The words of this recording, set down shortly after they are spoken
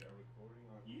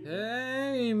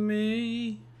Hey,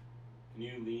 me. Can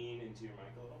you lean into your mic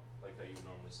a little? Like how you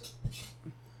normally sit.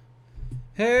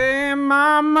 Hey,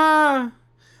 mama.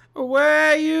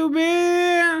 Where you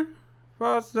been?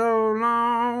 For so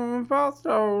long, for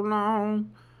so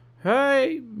long.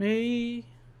 Hey, me.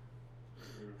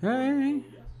 Hey.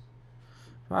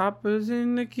 Papa's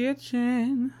in the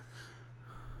kitchen.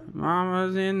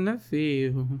 Mama's in the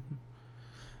field.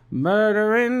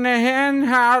 Murder in the hen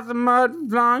house, mud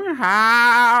flung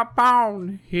high up on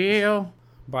the hill.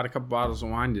 Bought a couple bottles of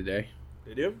wine today.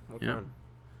 Did you? What kind?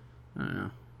 I don't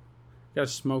know. Got a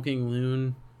Smoking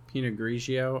Loon Pinot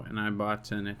Grigio, and I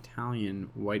bought an Italian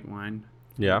white wine.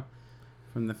 Yeah.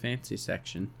 From the fancy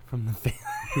section. From the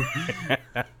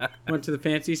Went to the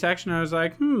fancy section. I was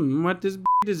like, what does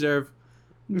deserve?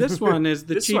 This one is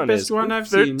the cheapest one I've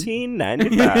seen.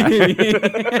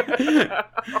 $13.95.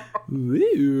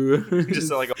 Woo.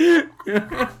 Just like a... Check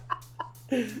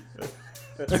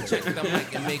the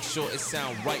mic and make sure it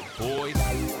sound right, boys.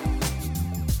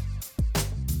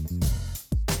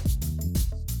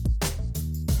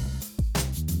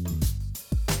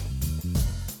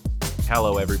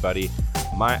 Hello, everybody.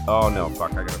 Okay,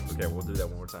 we'll do that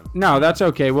one more time. No, that's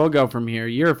okay. We'll go from here.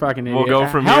 You're a fucking idiot. We'll go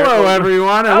from here. Hello,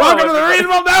 everyone, and Hello, welcome to the everybody.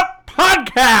 Reasonable Doubt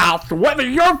Podcast. Whether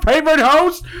your favorite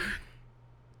host,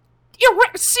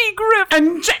 C. Griff,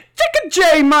 and Chicken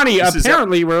J Money.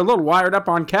 Apparently, we're a little wired up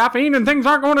on caffeine, and things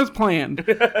aren't going as planned.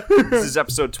 This is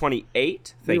episode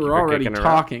 28. We Thank you were for already kicking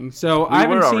talking. So We I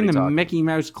haven't were seen already the talking. Mickey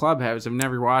Mouse Clubhouse. I've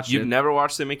never watched it. You've never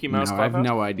watched the Mickey Mouse No, I Clubhouse? have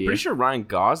no idea. Pretty sure Ryan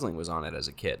Gosling was on it as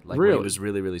a kid. Like Really? when he was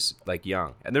really, really like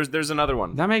young. And there's another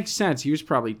one. That makes sense. He was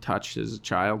probably touched as a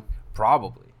child.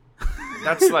 Probably.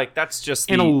 That's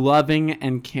just In a the, loving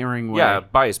and caring way. yeah,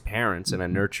 by his parents in a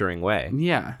nurturing way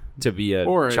Yeah. to be a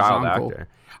Or his child uncle. actor.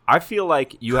 I feel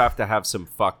like you have to have some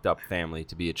fucked up family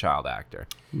to be a child actor.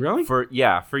 Really? For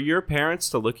your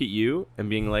parents to look at you and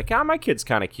being like, my kid's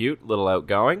kind of cute, little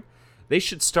outgoing. They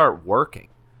should start working.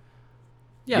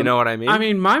 Yeah. You know what I mean? I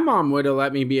mean, my mom would have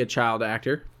let me be a child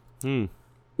actor.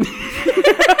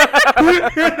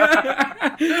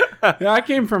 I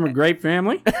came from a great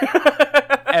family.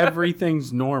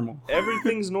 Everything's normal.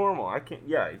 Everything's normal. I can't.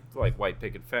 Yeah, like white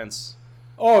picket fence.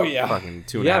 Oh, yeah. Fucking 2.5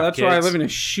 kids. That's why I live in a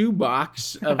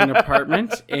shoebox of an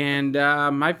apartment. And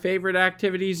my favorite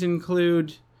activities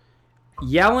include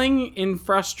yelling in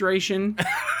frustration.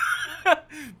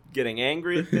 Getting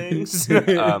angry at things.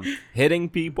 Hitting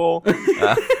people.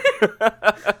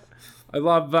 I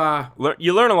love...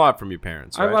 You learn a lot from your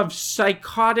parents, right? I love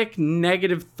psychotic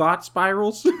negative thought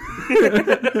spirals.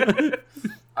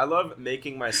 I love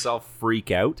making myself freak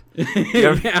out.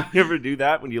 You ever do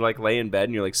that when you like lay in bed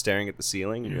and you're like staring at the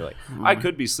ceiling and you're like, I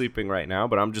could be sleeping right now,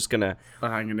 but I'm gonna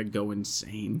go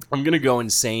insane. I'm gonna go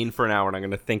insane for an hour and I'm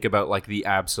gonna think about like the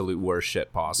absolute worst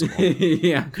shit possible.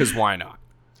 Yeah. Because why not?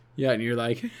 Yeah, and you're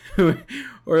like,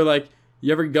 or like,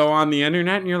 you ever go on the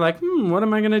internet and you're like, what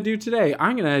am I going to do today?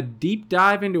 I'm going to deep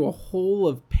dive into a hole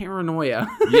of paranoia.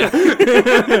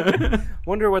 Yeah.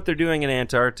 Wonder what they're doing in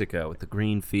Antarctica with the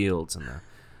green fields and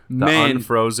the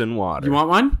unfrozen water. You want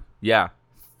one? Yeah.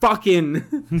 Fucking.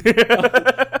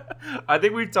 I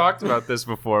think we've talked about this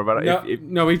before, but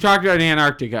no, we've talked about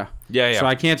Antarctica. Yeah. So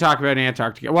I can't talk about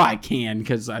Antarctica. Well, I can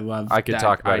because I love I can that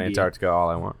talk about idea. Antarctica all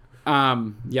I want.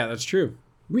 Yeah, that's true.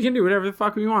 We can do whatever the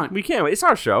fuck we want. We can. It's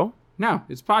our show. No,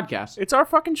 it's podcast. It's our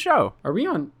fucking show. Are we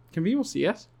on? Can people see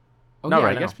us? Oh, Not yeah,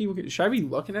 right I guess now. people can. Should I be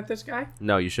looking at this guy?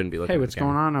 No, you shouldn't be looking. Hey, at what's the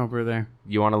camera. going on over there?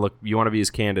 You want to look? You want to be as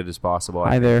candid as possible.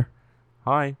 Hi there.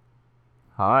 Hi.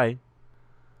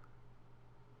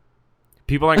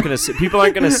 People aren't gonna see. People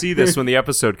aren't gonna see this when the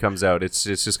episode comes out. It's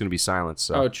just gonna be silence.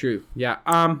 So. Oh, true. Yeah.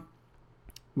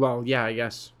 Well, yeah, I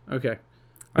guess. Okay.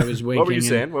 I was winking. What were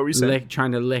you saying?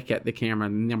 Trying to lick at the camera.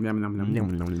 Nom, nom, nom, nom,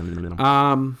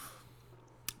 nom.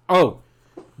 Oh,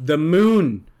 the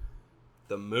moon.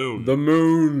 The moon. The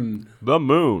moon. The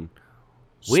moon.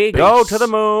 We Space. go to the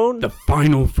moon. The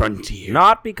final frontier.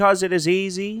 Not because it is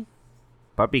easy,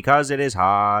 but because it is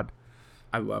hard.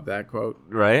 I love that quote.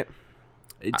 Right?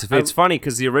 It's funny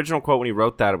because the original quote when he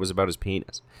wrote that, it was about his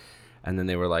penis. And then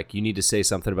they were like, you need to say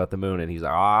something about the moon. And he's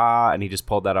like, and he just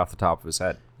pulled that off the top of his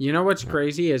head. You know what's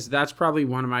crazy is that's probably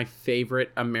one of my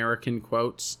favorite American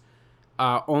quotes.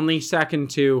 Only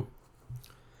second to,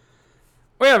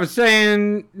 we have a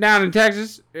saying down in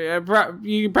Texas. You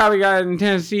probably got it in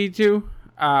Tennessee too.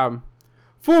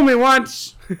 Fool me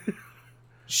once,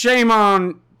 shame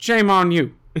on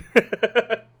you.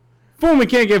 Fool me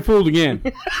can't get fooled again.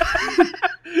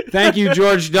 Thank you,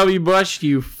 George W. Bush,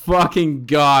 you fucking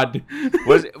god.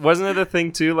 Wasn't it a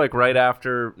thing, too, like right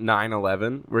after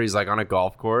 9/11, where he's like on a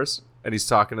golf course and he's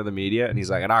talking to the media, and he's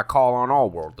like, and I call on all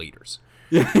world leaders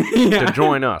Yeah. to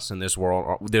join us in this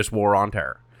war on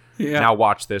terror. Yeah. Now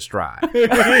watch this drive. And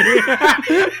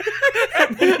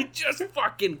then he just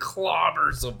fucking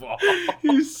clobbers them all.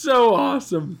 He's so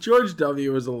awesome. George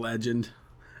W. was a legend.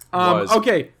 Was.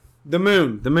 Okay, the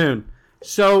moon.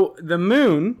 So the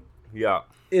moon Yeah.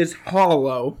 is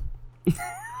hollow,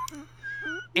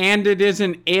 and it is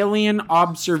an alien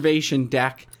observation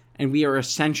deck, and we are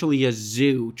essentially a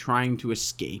zoo trying to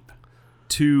escape.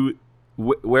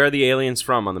 Where are the aliens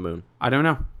from on the moon? I don't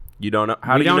know. You don't know?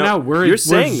 How We do you don't know. We're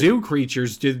saying zoo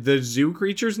creatures. Did the zoo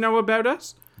creatures know about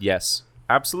us? Yes,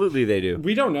 absolutely they do.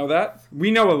 We don't know that.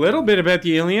 We know a little bit about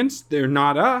the aliens. They're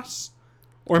not us.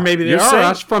 Or maybe they You're are saying-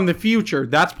 us from the future.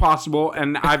 That's possible,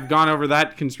 and I've gone over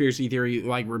that conspiracy theory,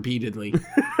 like, repeatedly.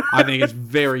 I think it's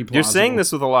very plausible. You're saying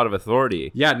this with a lot of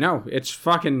authority. Yeah, no, it's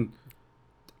fucking...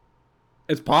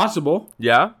 It's possible.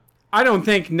 Yeah? I don't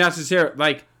think necessarily...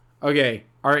 Like, okay,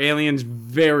 are aliens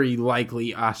very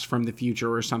likely us from the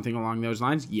future or something along those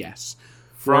lines? Yes.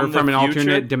 From Or the from an future?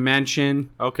 alternate dimension.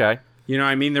 Okay. You know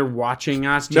what I mean? They're watching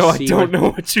us to No, see I don't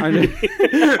know what you mean.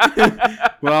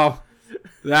 Well,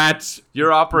 that's...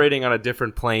 You're operating on a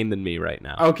different plane than me right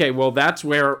now. Okay, well, that's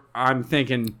where I'm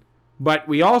thinking. But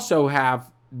we also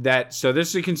have that... So this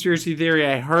is a conspiracy theory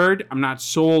I heard. I'm not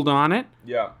sold on it.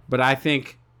 Yeah. But I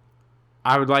think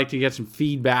I would like to get some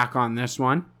feedback on this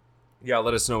one. Yeah,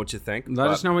 let us know what you think. Let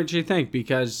us know what you think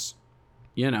because,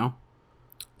 you know...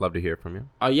 Love to hear from you.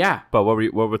 Yeah. But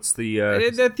what's the...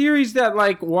 The theory's that,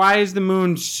 like, why is the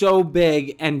moon so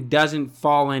big and doesn't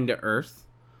fall into Earth?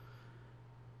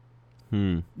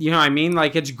 You know what I mean?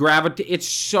 Like, it's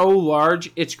so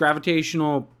large, its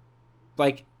gravitational...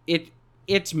 Like,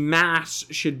 its mass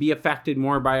should be affected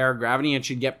more by our gravity and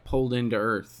should get pulled into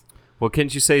Earth. Well,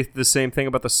 can't you say the same thing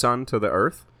about the sun to the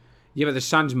Earth? Yeah, but the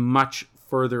sun's much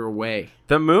further away.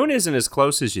 The moon isn't as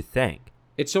close as you think.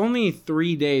 It's only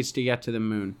 3 days to get to the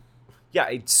moon. Yeah,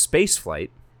 it's space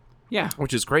flight, Yeah.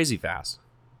 which is crazy fast.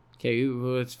 Okay,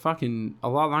 well, it's fucking a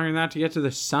lot longer than that to get to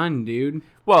the sun, dude.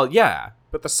 Well, yeah,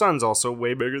 but the sun's also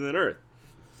way bigger than Earth.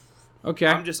 Okay.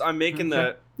 I'm making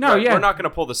the... No, yeah. We're not going to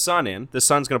pull the sun in. The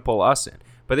sun's going to pull us in.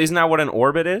 But isn't that what an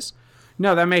orbit is?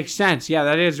 No, that makes sense. Yeah,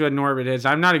 that is what an orbit is.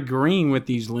 I'm not agreeing with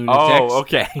these lunatics. Oh,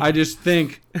 okay. I just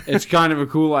think it's kind of a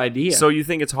cool idea. So you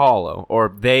think it's hollow,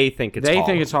 or they think it's hollow? They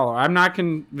think it's hollow. I'm not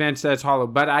convinced that it's hollow,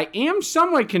 but I am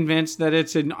somewhat convinced that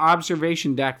it's an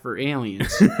observation deck for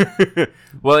aliens.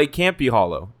 Well, it can't be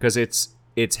hollow, because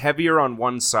it's heavier on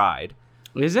one side.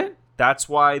 Is it? That's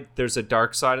why there's a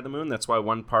dark side of the moon. That's why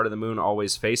one part of the moon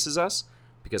always faces us,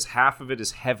 because half of it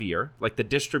is heavier. Like the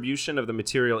distribution of the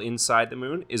material inside the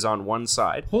moon is on one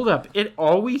side. Hold up. It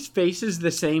always faces the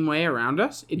same way around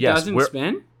us? It Yes, doesn't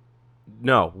spin?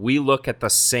 No, we look at the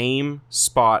same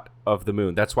spot of the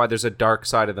moon. That's why there's a dark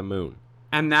side of the moon.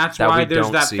 And that's That why we there's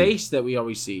don't that see. face that we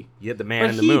always see. Yeah, the man But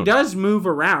in the he moon. does move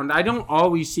around. I don't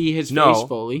always see his face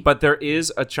fully. But there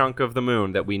is a chunk of the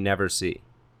moon that we never see.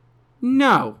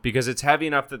 No. Because it's heavy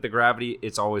enough that the gravity,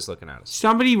 it's always looking at us.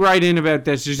 Somebody write in about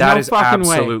this. There's That no is fucking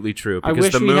way. absolutely true. I Because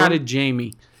wish the we moon, had a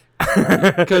Jamie.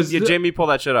 yeah, Jamie, pull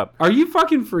that shit up. Are you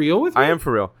fucking for real with me? I am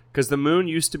for real. Because the moon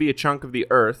used to be a chunk of the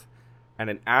Earth,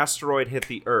 and an asteroid hit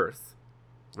the Earth,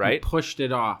 right? And pushed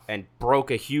it off. And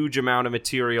broke a huge amount of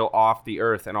material off the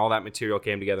Earth, and all that material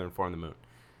came together and formed the moon.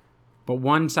 But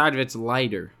one side of it's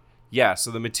lighter. Yeah, so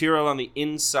the material on the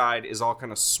inside is all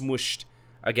kind of smooshed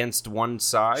against one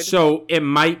side. So it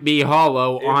might be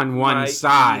hollow on one Might be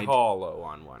side. hollow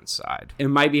on one side. It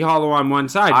might be hollow on one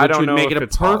side, I which don't would know make if it a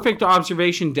it's perfect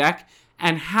observation deck.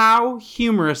 And how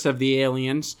humorous of the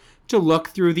aliens to look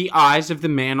through the eyes of the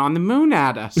man on the moon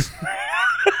at us.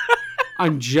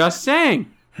 I'm just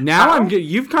saying. Now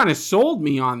you've kind of sold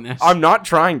me on this. I'm not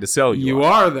trying to sell you. You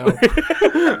are though.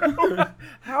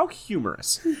 How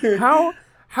humorous. How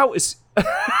is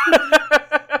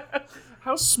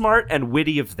how smart and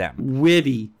witty of them.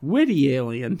 Witty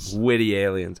aliens. Witty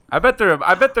aliens. I bet they're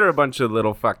a bunch of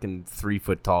little fucking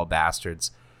 3-foot tall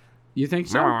bastards. You think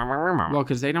so? Well,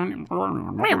 because they don't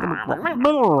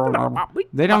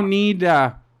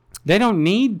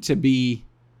need to be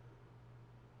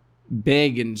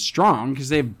big and strong because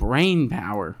they have brain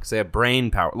power. Because they have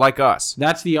brain power, like us.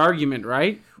 That's the argument,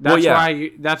 right? Well, yeah.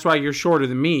 That's why you're shorter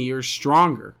than me. You're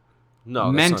stronger.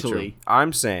 No, that's not true. mentally.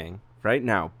 I'm saying right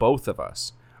now, both of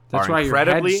us That's are why your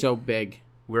incredibly. head's so big.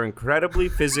 We're incredibly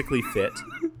physically fit,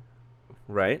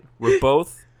 right? We're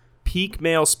both peak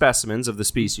male specimens of the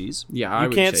species. Yeah, I you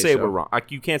would can't say say so. we're wrong.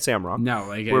 You can't say I'm wrong. No,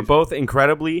 like We're both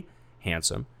incredibly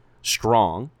handsome,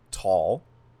 strong, tall,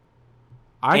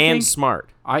 and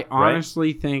smart. I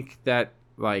honestly think that,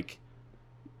 like,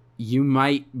 you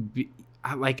might be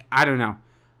like, I don't know,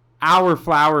 our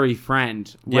flowery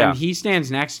friend. When he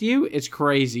stands next to you, it's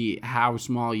crazy how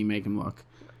small you make him look.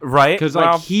 Right? Because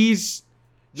like he's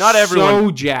not everyone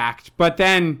so jacked, but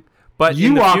then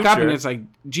you walk up and it's like,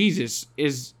 Jesus,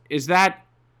 is that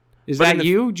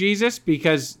you, Jesus?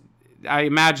 Because I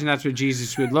imagine that's what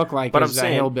Jesus would look like, as a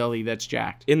hillbilly that's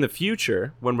jacked. In the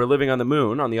future, when we're living on the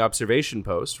moon on the observation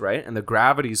post, right, and the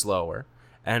gravity's lower,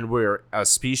 and we're a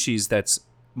species that's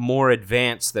more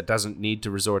advanced that doesn't need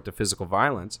to resort to physical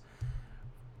violence,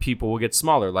 people will get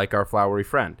smaller, like our flowery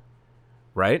friend,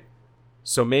 right?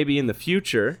 So maybe in the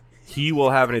future, he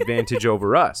will have an advantage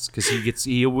over us because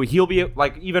he'll be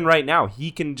like, even right now,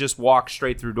 he can just walk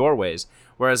straight through doorways,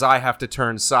 whereas I have to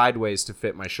turn sideways to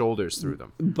fit my shoulders through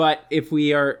them. But if we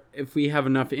have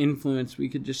enough influence, we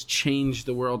could just change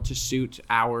the world to suit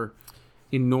our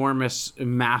enormous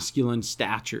masculine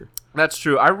stature. That's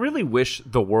true. I really wish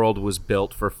the world was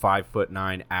built for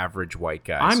 5'9" average white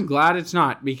guys. I'm glad it's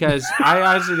not, because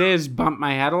I, as it is, bump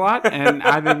my head a lot, and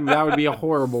I think that would be a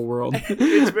horrible world.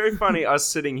 It's very funny us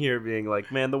sitting here being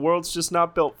like, man, the world's just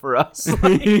not built for us.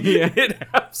 Like, yeah. It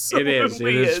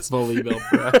absolutely It is fully built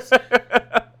for us.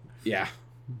 Yeah.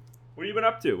 What have you been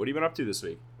up to? What have you been up to this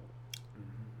week?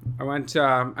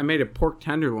 I made a pork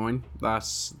tenderloin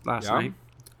last night.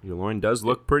 Your loin does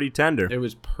look pretty tender. It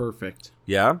was perfect.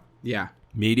 Yeah? Yeah.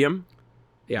 Medium?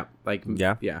 Yeah.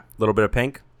 Yeah? Yeah. A little bit of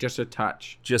pink? Just a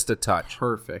touch. Just a touch.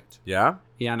 Perfect. Yeah?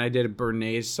 Yeah, and I did a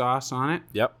béarnaise sauce on it.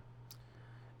 Yep.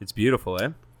 It's beautiful, eh?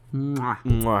 Mwah.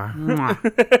 Mwah.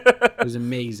 Mwah. It was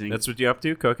amazing. That's what you're up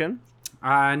to, cooking?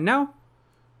 No,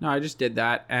 I just did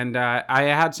that, and I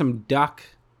had some duck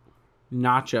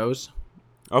nachos.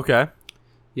 Okay.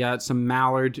 Yeah, some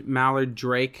mallard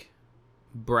drake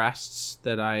breasts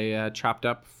that I chopped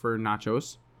up for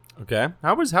nachos. Okay.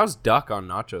 How's duck on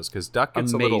nachos? Because duck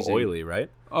gets Amazing. a little oily,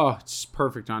 right? Oh, it's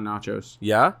perfect on nachos.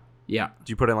 Yeah? Yeah.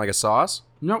 Do you put in like a sauce?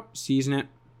 Nope. Season it.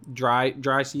 Dry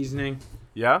seasoning.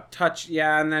 Yeah?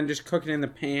 And then just cook it in the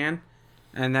pan.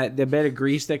 And that the bit of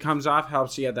grease that comes off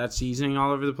helps you get that seasoning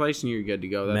all over the place, and you're good to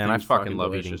go. That Man, I thing's fucking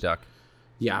love delicious. eating duck.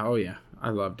 Yeah, oh yeah. I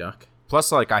love duck.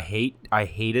 Plus, like, I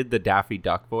hated the Daffy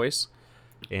Duck voice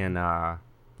in,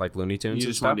 like, Looney Tunes You and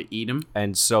just stuff. want to eat them?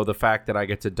 And so the fact that I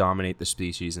get to dominate the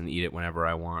species and eat it whenever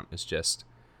I want is just...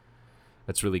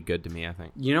 That's really good to me, I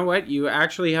think. You know what? You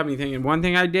actually have me thinking. One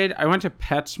thing I did, I went to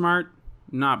PetSmart,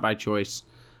 not by choice.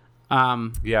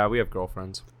 Yeah, we have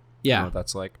girlfriends. Yeah. I know what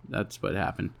that's like. That's what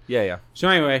happened. Yeah. So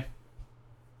anyway,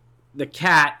 the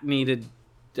cat needed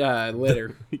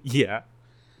litter. Yeah.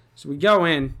 So we go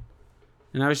in,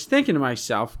 and I was thinking to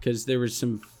myself, because there was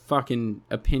some fucking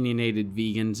opinionated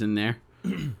vegans in there.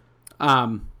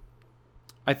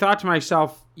 I thought to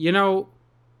myself, you know,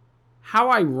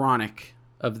 how ironic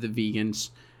of the vegans.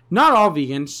 Not all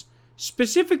vegans.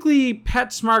 Specifically,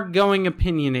 PetSmart going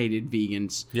opinionated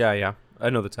vegans. Yeah. I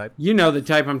know the type. You know the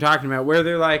type I'm talking about, where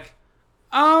they're like,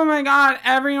 oh my god,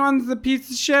 everyone's a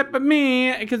piece of shit but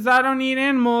me, because I don't eat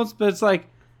animals. But it's like,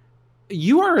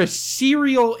 you are a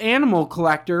serial animal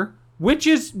collector, which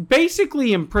is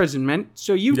basically imprisonment.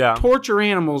 So you torture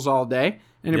animals all day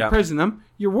and imprison them.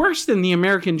 You're worse than the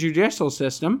American judicial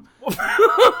system.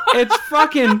 It's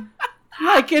fucking,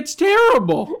 like, it's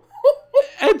terrible.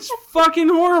 It's fucking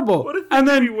horrible. What if it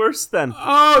could be worse then?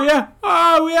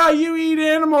 Oh yeah, you eat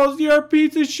animals, you're a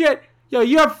piece of shit. Yo,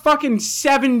 you have fucking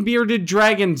 7 bearded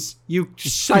dragons, you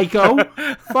psycho.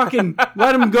 Fucking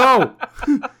let them go.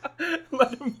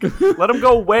 Let them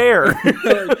go where?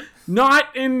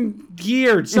 Not in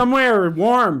here, somewhere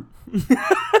warm.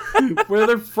 Where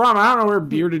they're from. I don't know where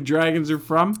bearded dragons are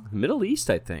from. Middle East,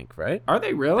 I think, right? Are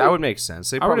they really? That would make sense.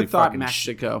 They I would probably have thought fucking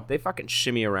Mexico. they fucking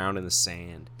shimmy around in the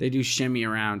sand. They do shimmy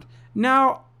around.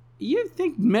 Now, you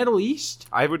think Middle East?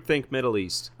 I would think Middle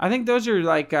East. I think those are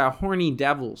like horny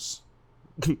devils.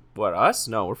 What, us?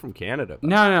 No, we're from Canada.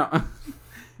 No.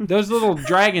 Those little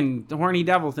dragon, horny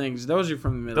devil things, those are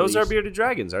from the Middle East. Those are bearded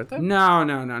dragons, aren't they? No,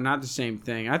 not the same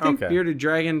thing. I think bearded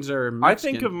dragons are Mexican.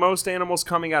 I think of most animals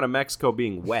coming out of Mexico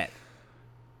being wet.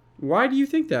 Why do you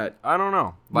think that? I don't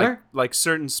know. Like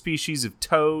certain species of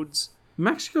toads.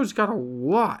 Mexico's got a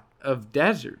lot of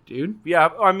desert, dude. Yeah,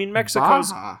 I mean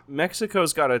Mexico's Baja.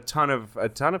 got a ton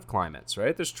of climates,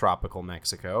 right? There's tropical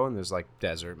Mexico and there's like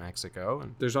desert Mexico,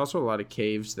 and there's also a lot of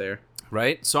caves there.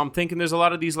 Right? So I'm thinking there's a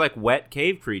lot of these like wet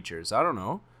cave creatures. I don't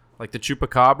know. Like the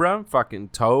chupacabra, fucking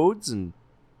toads and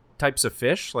types of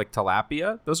fish like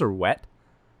tilapia. Those are wet.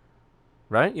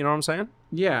 Right? You know what I'm saying?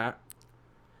 Yeah.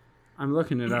 I'm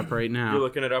looking it up right now. You're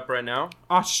looking it up right now?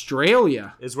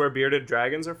 Australia Is where bearded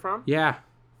dragons are from? Yeah.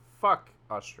 Fuck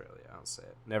Australia. I'll say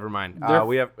it. Never mind. They're-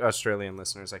 We have Australian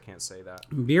listeners. I can't say that.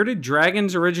 Bearded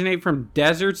dragons originate from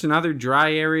deserts and other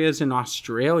dry areas in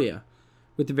Australia.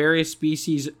 With the various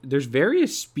species, there's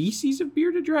various species of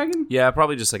bearded dragon Yeah,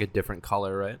 probably just like a different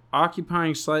color, right?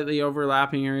 occupying slightly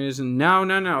overlapping areas. And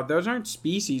no, those aren't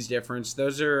species difference.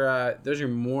 Those are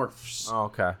morphs Oh,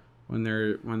 okay. when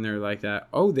they're like that.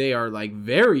 Oh, they are like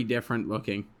very different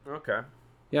looking. Okay.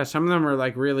 Yeah, some of them are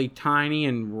like really tiny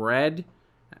and red,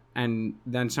 and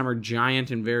then some are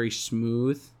giant and very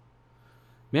smooth.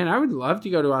 Man, I would love to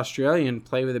go to Australia and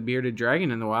play with a bearded dragon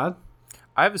in the wild.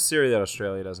 I have a theory that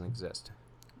Australia doesn't exist.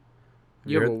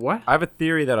 Have you Yeah, heard- but what? I have a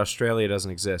theory that Australia doesn't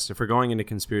exist. If we're going into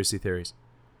conspiracy theories,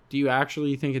 Do you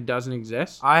actually think it doesn't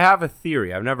exist? I have a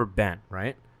theory. I've never been,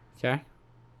 right? Okay.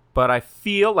 But I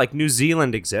feel like New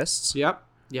Zealand exists. Yep.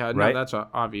 Yeah, no, Right? that's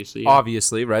obviously. Yeah.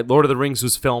 Obviously, right? Lord of the Rings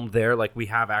was filmed there. Like, we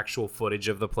have actual footage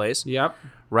of the place, Yep.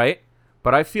 right?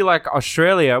 But I feel like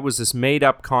Australia was this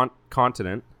made-up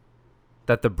continent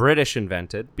that the British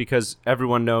invented because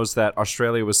everyone knows that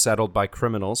Australia was settled by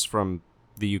criminals from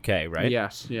the UK, right?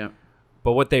 Yes. Yeah.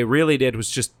 But what they really did was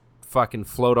just fucking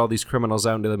float all these criminals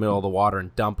out into the middle of the water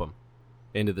and dump them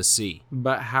into the sea.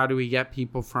 But how do we get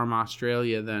people from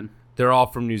Australia then? They're all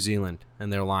from New Zealand,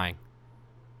 and they're lying.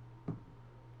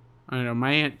 I don't know.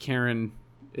 My Aunt Karen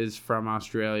is from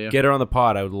Australia. Get her on the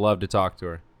pod. I would love to talk to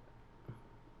her.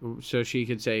 So she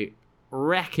could say,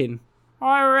 reckon.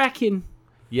 I reckon.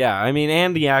 Yeah, I mean,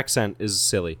 and the accent is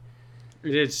silly.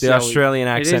 It is The silly. Australian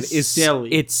accent is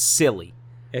silly. It's silly.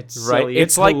 It's right? silly. It's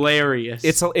It's like- hilarious.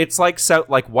 It's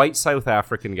like white South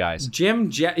African guys. Jim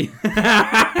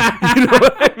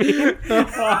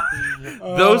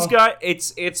Those guys.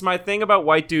 It's my thing about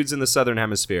white dudes in the Southern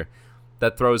Hemisphere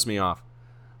that throws me off.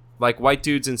 Like white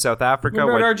dudes in South Africa.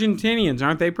 What about Argentinians?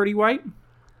 Aren't they pretty white?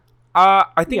 I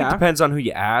think Yeah. it depends on who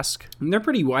you ask. And they're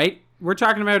pretty white. We're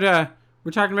talking about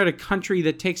a country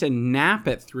that takes a nap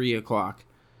at 3:00.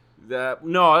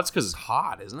 No, that's because it's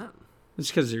hot, isn't it? It's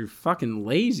because they're fucking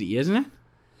lazy, isn't it?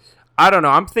 I don't know.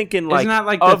 I'm thinking like Isn't that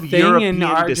like the of thing European in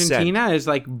Argentina? descent. Is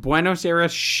like Buenos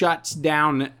Aires shuts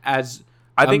down as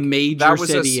I think a major that was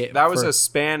city. that was a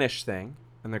Spanish thing,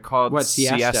 and they're called What,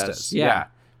 siestas. siestas? Yeah.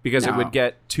 Because it No. would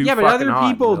get too yeah, but fucking other hot in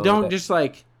the people middle of don't the day. just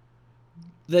like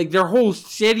their whole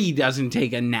city doesn't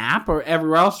take a nap, or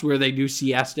everywhere else where they do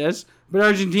siestas. But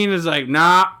Argentina's like,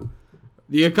 nah,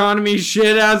 the economy's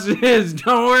shit as it is.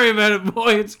 Don't worry about it,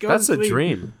 boy. It's going. That's a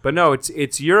dream. But no,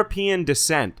 it's European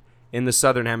descent in the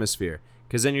Southern Hemisphere.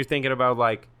 Because then you're thinking about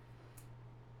like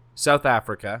South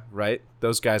Africa, right?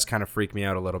 Those guys kind of freak me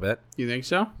out a little bit. You think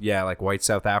so? Yeah, like white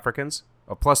South Africans.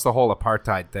 Plus the whole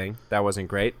apartheid thing. That wasn't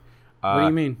great. What do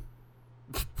you mean?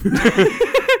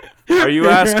 Are you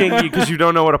asking because you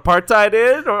don't know what apartheid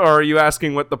is? Or are you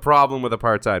asking what the problem with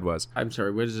apartheid was? I'm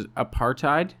sorry. What is it?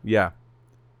 Apartheid? Yeah.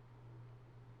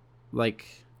 Like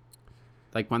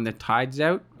when the tide's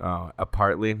out? Oh,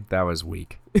 partly. That was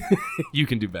weak. You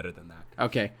can do better than that.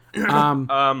 Okay.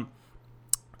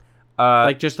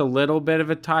 Like just a little bit of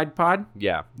a Tide Pod.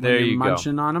 yeah, When there you're you go.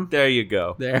 munching on them. There you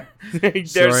go. There.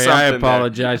 There's Sorry, something I there.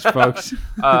 apologize, folks.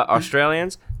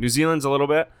 Australians, New Zealand's a little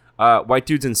bit. White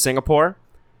dudes in Singapore.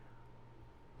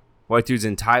 White dudes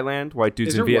in Thailand. White dudes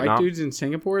Is in there Vietnam. white dudes in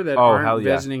Singapore that Oh, hell aren't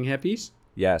yeah. visiting hippies?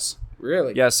 Yes.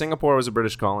 Really? Yeah, Singapore was a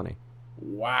British colony.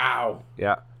 Wow.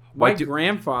 Yeah. My White du-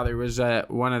 grandfather was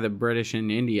one of the British in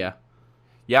India.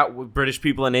 yeah, British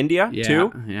people in India Yeah,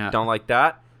 too. yeah. Don't like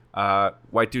that.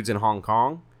 White dudes in Hong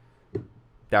Kong.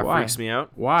 That Why? freaks me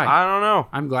out. Why? I don't know.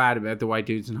 I'm glad about the white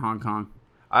dudes in Hong Kong.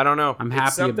 I don't know. I'm It's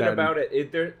happy something about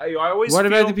it. I always What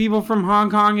feel, about the people from Hong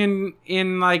Kong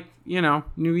in like,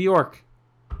 New York?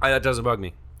 That doesn't bug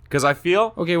me. Because I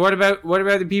feel Okay, what about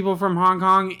the people from Hong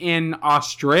Kong in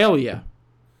Australia?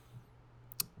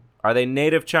 are they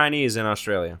native Chinese in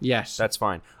Australia? Yes. That's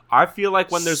fine. I feel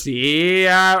like when there's See,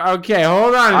 okay,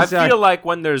 hold on a I sec. feel like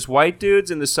when there's white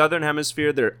dudes in the Southern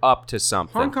Hemisphere, they're up to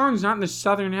something. Hong Kong's not in the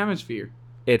southern hemisphere.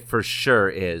 It for sure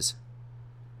is.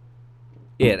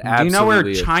 It Do absolutely you know where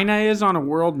is. China is on a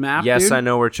world map, Yes, dude? I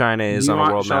know where China is Do you on a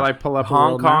want- world shall map. I pull up a Hong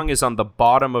world Kong map? is on the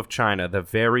bottom of China, the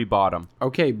very bottom.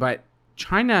 Okay, but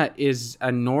China is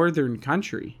a northern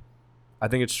country. I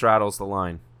think it straddles the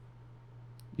line.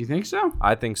 You think so?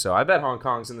 I think so. I bet Hong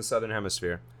Kong's in the Southern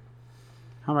Hemisphere.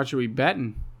 How much are we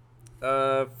betting?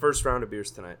 First round of beers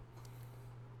tonight.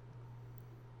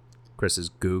 Chris is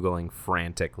Googling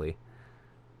frantically.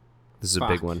 This is a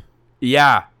big Fuck. one.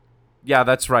 Yeah. Yeah,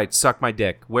 that's right. Suck my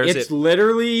dick. Where's It's it?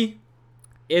 literally...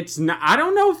 It's not... I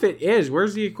don't know if it is.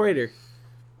 Where's the equator?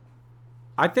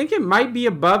 I think it might be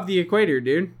above the equator,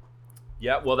 dude.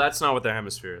 Yeah, well, that's not what the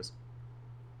hemisphere is.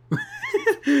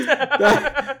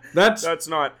 That's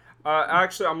not.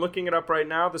 Actually, I'm looking it up right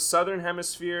now. The Southern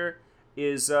Hemisphere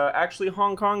is actually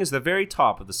Hong Kong is the very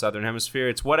top of the Southern Hemisphere.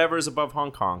 It's whatever is above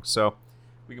Hong Kong. So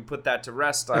we can put that to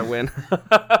rest. I win.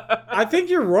 I think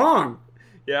you're wrong.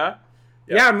 Yeah?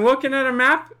 Yeah, I'm looking at a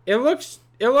map. It looks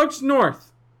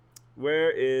north.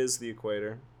 Where is the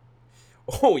equator?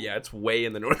 Oh, yeah, it's way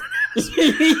in the north.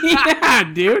 Yeah,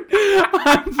 dude.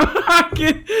 I'm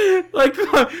fucking like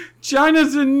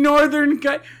China's a northern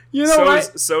guy. You know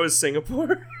what? So is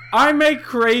Singapore. I make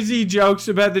crazy jokes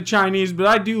about the Chinese, but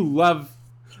I do love.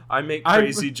 I make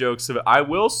crazy jokes about. I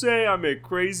will say I make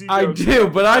crazy jokes. I do,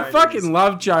 but I Chinese. fucking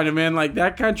love China, man. Like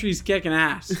that country's kicking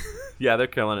ass. Yeah, they're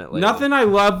killing it lately. Nothing I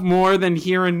love more than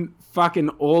hearing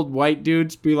fucking old white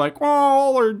dudes be like, "Oh,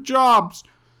 all our jobs."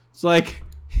 It's like.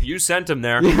 You sent him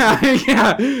there.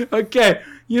 Yeah. Okay.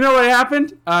 You know what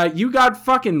happened? You got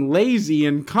fucking lazy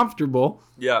and comfortable.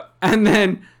 Yeah. And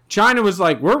then China was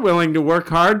like, we're willing to work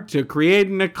hard to create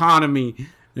an economy.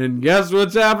 And guess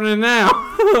what's happening now?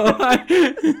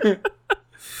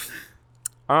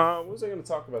 What was I going to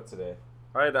talk about today?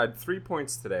 I had 3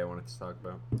 points today I wanted to talk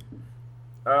about.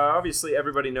 Obviously,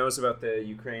 everybody knows about the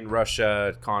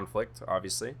Ukraine-Russia conflict,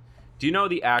 obviously. Do you know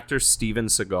the actor Steven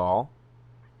Seagal?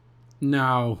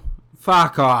 No.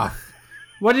 Fuck off.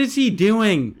 What is he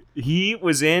doing? He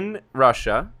was in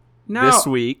Russia No. this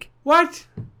week What?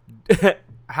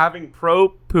 having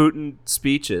pro-Putin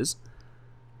speeches.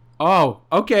 Oh,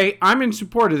 okay. I'm in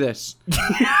support of this.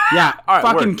 Yeah, All right,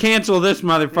 fucking work. cancel this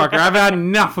motherfucker. I've had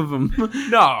enough of him.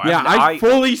 No, Yeah, I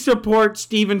fully support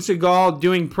Steven Seagal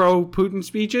doing pro-Putin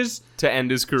speeches to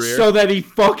end his career. so that he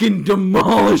fucking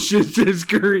demolishes his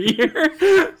career.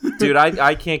 Dude,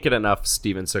 I can't get enough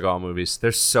Steven Seagal movies.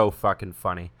 They're so fucking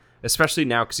funny. Especially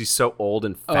now because he's so old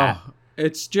and fat. Oh,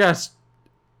 it's just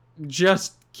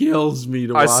kills me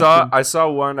to watch him. I saw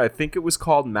one, I think it was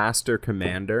called Master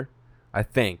Commander. I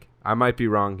think. I might be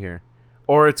wrong here.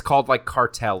 Or it's called like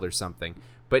Cartel or something.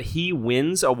 But he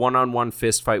wins a one-on-one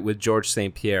fist fight with George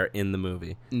St. Pierre in the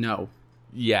movie. No.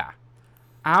 Yeah.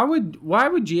 Why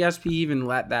would GSP even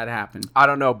let that happen? I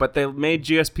don't know, but they made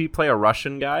GSP play a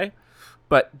Russian guy.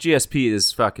 But GSP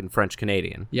is fucking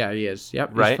French-Canadian. Yeah, he is. Yep,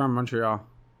 Right? he's from Montreal.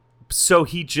 So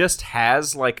he just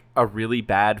has like a really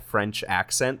bad French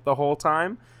accent the whole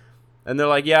time. And they're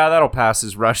like, yeah, that'll pass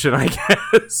as Russian, I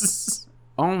guess.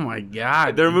 Oh my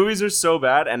god. Their movies are so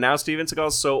bad, and now Steven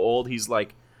Seagal's so old, he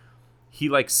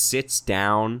sits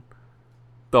down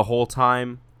the whole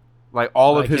time. Like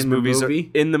all Like of his in the movies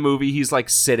movie? are in the movie. He's like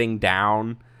sitting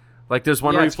down. Like there's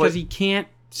one Yeah, where it's because he can't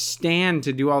stand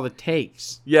to do all the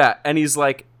takes. yeah, and he's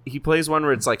like he plays one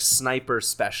where it's like sniper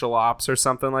special ops or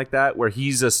something like that, where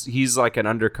he's like an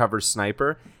undercover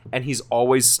sniper, and he's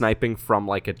always sniping from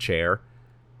like a chair.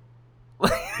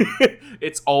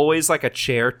 It's always like a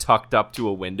chair tucked up to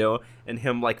a window and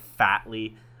him like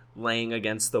fatly laying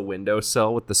against the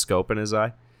windowsill with the scope in his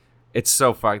eye. It's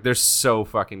so they're so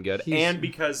fucking good. And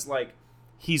because like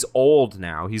he's old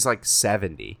now, he's like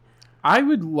 70. I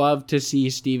would love to see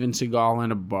Steven Seagal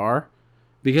in a bar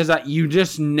because you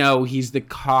just know he's the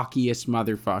cockiest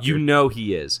motherfucker. You know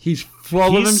he is. He's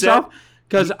full of himself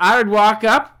because I would walk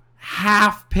up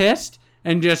half pissed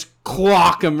and just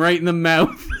clock him right in the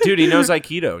mouth. Dude, he knows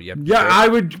Aikido. Yeah, I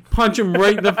would punch him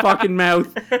right in the fucking mouth,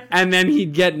 and then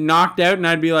he'd get knocked out, and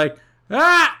I'd be like,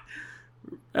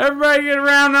 everybody get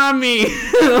around on me.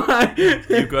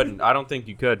 You couldn't. I don't think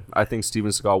you could. I think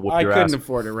Steven Seagal whooped your ass. I couldn't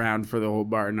afford a round for the whole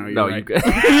bar. No, you're right.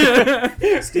 You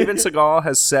could. Steven Seagal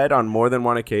has said on more than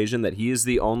one occasion that he is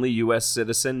the only U.S.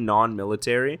 citizen,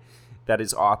 non-military, that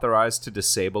is authorized to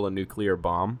disable a nuclear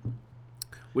bomb.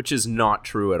 Which is not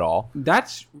true at all.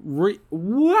 That's what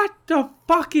the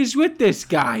fuck is with this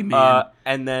guy, man?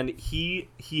 And then he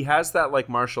has that like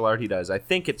martial art he does. I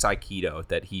think it's Aikido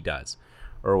that he does,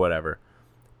 or whatever.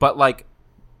 But like,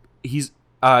 he's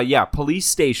police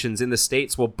stations in the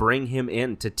States will bring him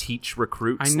in to teach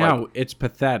recruits. I know, like, it's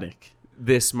pathetic.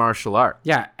 This martial art.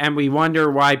 Yeah, and we wonder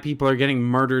why people are getting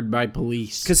murdered by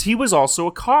police. Because he was also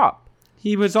a cop.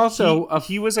 He was also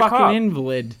he was a fucking cop.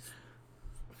 invalid.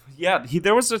 Yeah,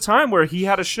 there was a time where he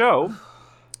had a show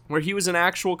where he was an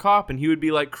actual cop and he would be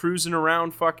like cruising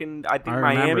around fucking, I think,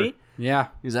 Miami. Yeah.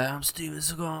 He's like, I'm Steven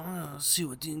Seagal. I'm going to see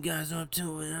what these guys are up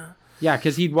to. Yeah,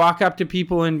 because he'd walk up to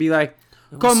people and be like,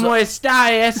 ¿Cómo está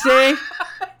ese?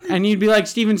 And you'd be like,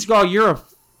 Steven Seagal, you're a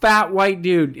fat white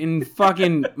dude in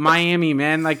fucking Miami,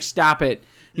 man. Like, stop it.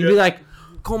 You'd be like,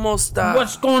 ¿Cómo está?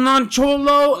 What's going on,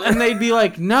 Cholo? And they'd be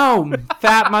like, no,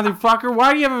 fat motherfucker.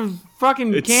 Why do you have a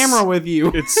fucking camera with you?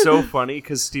 It's so funny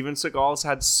because Steven Seagal's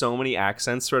had so many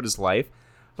accents throughout his life.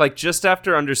 like just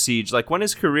after Under Siege, like when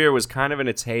his career was kind of in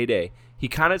its heyday, he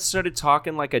kind of started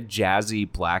talking like a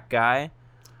jazzy black guy.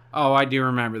 Oh, I do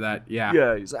remember that. Yeah.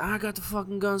 Yeah, he's like, I got the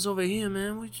fucking guns over here,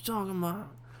 man. What you talking about?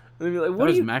 And they'd be like, That what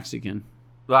was are you? Mexican.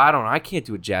 Well, I don't know. I can't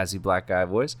do a jazzy black guy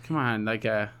voice. Come on, like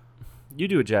You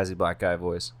do a jazzy black guy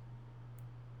voice.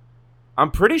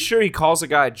 I'm pretty sure he calls a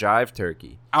guy jive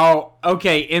turkey. Oh,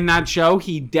 okay. In that show,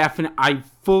 I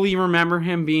fully remember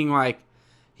him being like,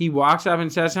 he walks up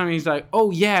and says something. He's like, "Oh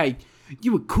yeah,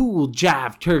 you a cool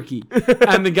jive turkey,"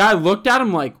 and the guy looked at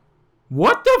him like,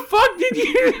 "What the fuck did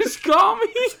you just call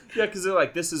me?" Yeah, because they're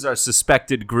like, this is our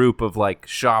suspected group of like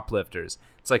shoplifters.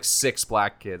 It's like 6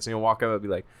 black kids. And he'll walk up and be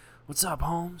like, "What's up,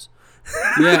 Holmes?"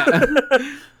 Yeah.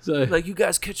 So, Like, you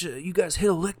guys hit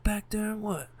a lick back there?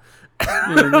 What?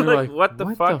 yeah, they're Like, what the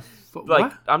fuck? Like,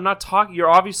 what? I'm not talking. You're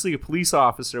obviously a police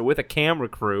officer with a camera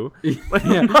crew. Like,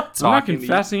 Yeah. I'm not talking. I'm not to you.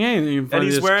 confessing anything in front And of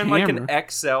he's this wearing camera. like an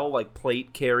XL like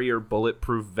plate carrier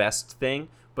bulletproof vest thing,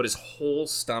 but his whole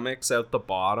stomach's out the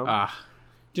bottom.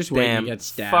 Just waiting Damn, to get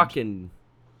stabbed.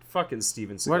 fucking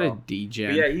Steven Seagal. What a But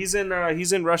degen. yeah, he's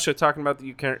in Russia talking about the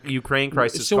Ukraine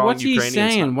crisis. So calling what's he Ukrainians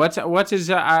saying? What's his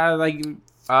like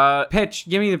pitch?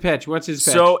 Give me the pitch. What's his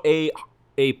pitch? So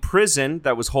a prison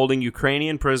that was holding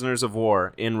Ukrainian prisoners of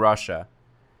war in Russia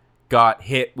got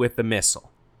hit with a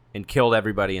missile and killed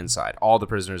everybody inside, all the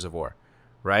prisoners of war,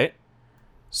 right?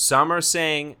 Some are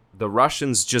saying the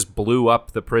Russians just blew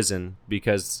up the prison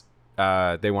because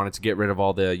they wanted to get rid of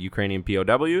all the Ukrainian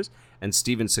POWs, and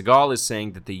Steven Seagal is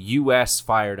saying that the U.S.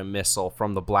 fired a missile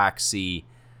from the Black Sea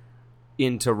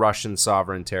into Russian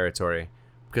sovereign territory.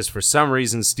 Because for some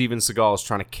reason, Steven Seagal is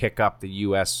trying to kick up the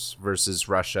U.S. versus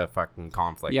Russia fucking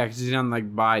conflict. Yeah, because he's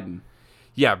unlike Biden.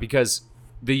 Yeah, because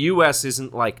the U.S.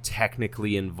 isn't, like,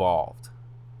 technically involved.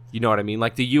 You know what I mean?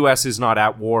 Like, the U.S. is not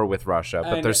at war with Russia,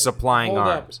 but they're supplying Hold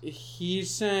arms. up. He's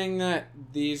saying that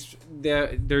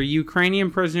they're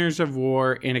Ukrainian prisoners of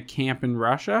war in a camp in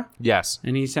Russia, Yes.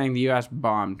 and he's saying the U.S.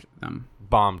 bombed them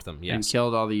Bombed them, and yes.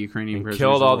 killed all the Ukrainian And prisoners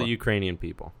killed of all war. the Ukrainian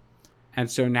people. And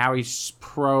so now he's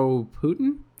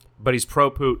pro-Putin? But he's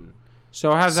pro-Putin.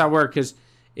 So how does that work? Because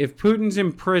if Putin's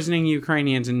imprisoning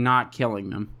Ukrainians and not killing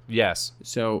them, Yes.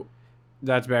 so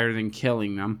that's better than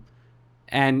killing them.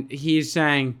 And he's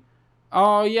saying,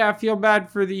 oh, yeah, I feel bad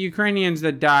for the Ukrainians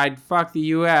that died. Fuck the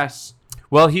U.S.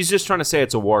 Well, he's just trying to say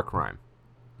it's a war crime.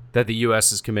 That the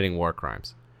U.S. is committing war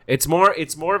crimes. It's more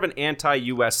of an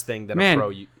anti-U.S. thing than Man.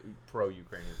 a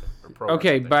pro-Ukrainian thing. Or pro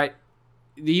Okay, thing. but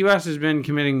the U.S. has been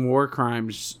committing war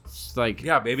crimes, like...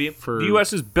 Yeah, baby. For the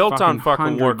U.S. is built on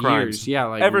fucking war 100 crimes. years. Yeah,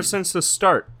 like... Ever since the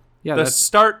start. Yeah, the that's...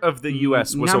 start of the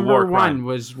U.S. was a war Number crime. one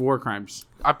was war crimes.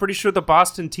 I'm pretty sure the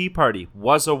Boston Tea Party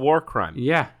was a war crime.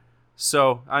 Yeah,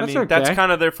 So, I That's mean, that's okay.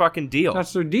 kind of their fucking deal.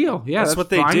 that's their deal. Yeah, That's that's what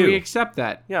they fine. do. We accept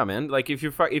that. Yeah, man. Like, if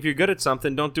you're good at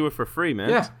something, don't do it for free, man.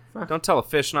 Yeah, fuck. Don't tell a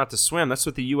fish not to swim. That's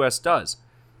what the U.S. does.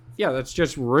 Yeah, that's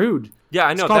just rude. Yeah,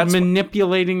 I know. It's called That's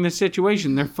manipulating the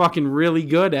situation. They're fucking really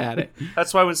good at it.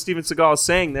 that's why when Steven Seagal is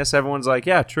saying this, everyone's like,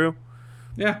 yeah, true.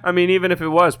 Yeah, I mean, even if it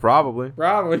was, probably.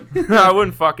 probably. I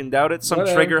wouldn't fucking doubt it. Some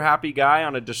Whatever. trigger-happy guy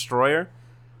on a destroyer.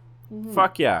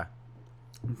 Fuck yeah.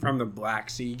 From the Black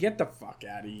Sea. Get the fuck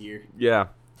out of here. Yeah.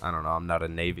 I don't know. I'm not a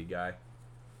Navy guy.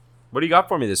 What do you got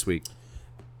for me this week?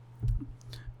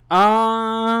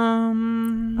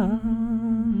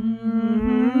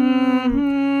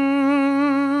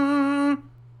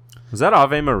 Was that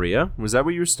Ave Maria? Was that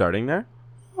what you were starting there?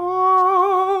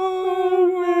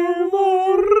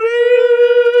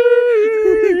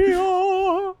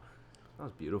 That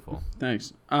was beautiful.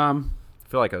 Thanks. I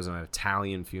feel like I was in an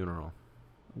Italian funeral.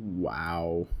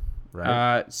 Wow.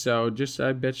 Right? So just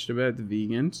I bitched about the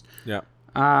vegans. Yeah.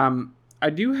 I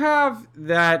do have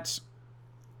that.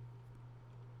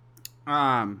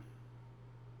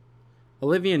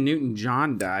 Olivia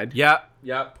Newton-John died. Yeah.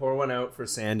 Pour one out for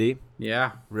Sandy.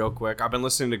 Yeah. Real quick. I've been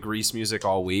listening to Grease music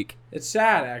all week. It's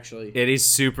sad, actually. It is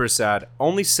super sad.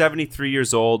 Only 73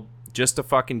 years old. Just a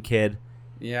fucking kid.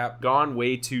 Yeah. Gone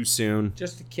way too soon.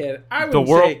 Just a kid. I would The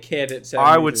world- say a kid at 70.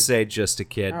 I would say just a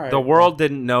kid. All right. The world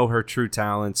didn't know her true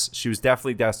talents. She was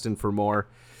definitely destined for more.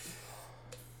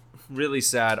 Really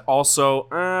sad. Also,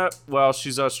 well,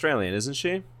 she's Australian, isn't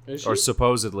she? Is Or she?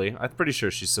 supposedly. I'm pretty sure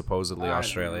she's supposedly I don't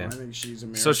Australian. know. I think she's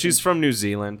American. So she's from New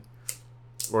Zealand.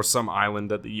 Or some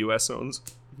island that the U.S. owns.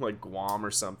 Like Guam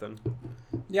or something.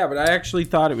 Yeah, but I actually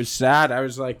thought it was sad. I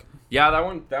was like, Yeah,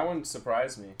 that one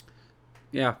surprised me.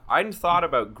 yeah. I hadn't thought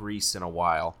about Grease in a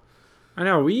while. I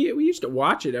know. We used to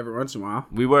watch it every once in a while.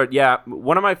 We were, yeah.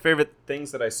 One of my favorite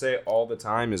things that I say all the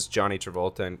time is John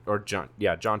Travolta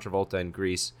and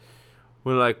Grease.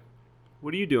 We're like,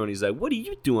 what are you doing? He's like, what are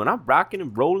you doing? I'm rocking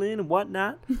and rolling and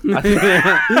whatnot.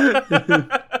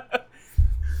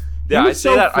 Yeah, I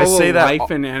say that. I say that.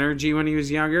 Life and energy when he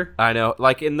was younger. I know,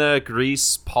 like in the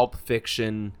Grease, Pulp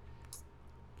Fiction,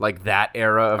 like that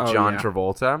era of John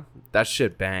Travolta. That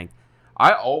shit bang.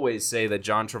 I always say that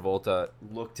John Travolta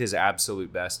looked his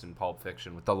absolute best in Pulp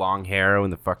Fiction with the long hair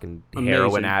and the fucking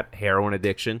heroin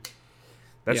addiction.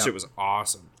 That shit was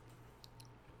awesome.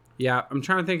 Yeah, I'm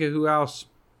trying to think of who else.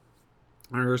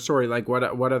 Or sorry, like what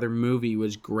other movie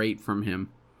was great from him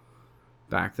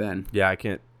back then? Yeah, I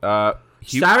can't.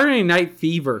 Saturday Night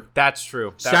Fever. That's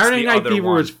true. Saturday Night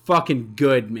Fever was fucking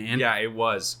good, man. Yeah, it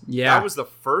was. Yeah, that was the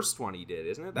first one he did,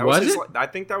 isn't it? That was his, it? I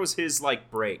think that was his like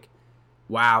break.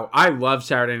 Wow, I love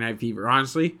Saturday Night Fever.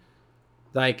 Honestly,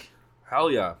 like, hell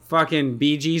yeah, fucking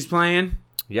Bee Gees playing.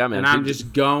 Yeah, man, and I'm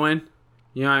just going.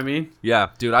 You know what I mean?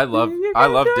 Yeah, dude, I love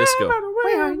disco.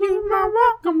 Where you my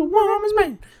walk, I'm a woman's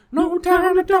man. No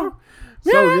time to talk.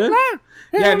 So good.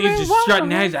 Yeah, and he's just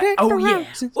strutting his he's like, oh yeah.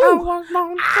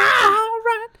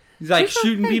 He's like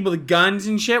shooting people with guns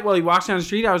and shit while he walks down the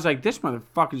street. I was like, this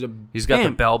motherfucker's a He's got the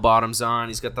bell bottoms on.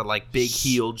 He's got the like big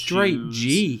heeled straight shoes.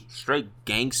 G. Straight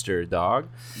gangster, dog.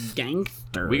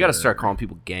 Gangster. We got to start calling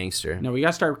people gangster. No, we got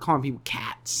to start calling people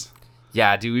cats.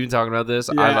 Yeah, dude, we've been talking about this.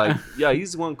 Yeah.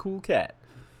 He's one cool cat.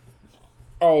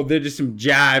 Oh, they're just some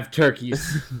jive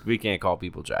turkeys. We can't call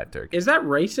people jive turkeys. Is that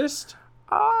racist?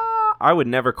 I would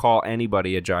never call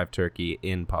anybody a jive turkey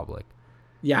in public.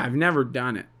 Yeah, I've never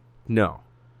done it. No.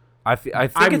 I think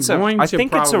it's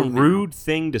a rude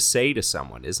thing to say to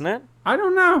someone, isn't it? I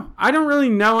don't know. I don't really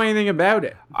know anything about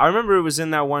it. I remember it was in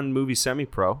that one movie,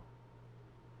 Semi-Pro.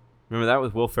 Remember that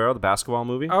with Will Ferrell, the basketball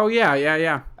movie? Oh,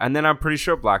 yeah. And then I'm pretty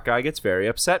sure a black guy gets very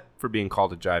upset for being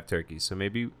called a jive turkey. So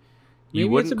maybe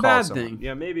wouldn't it's a call bad someone. thing.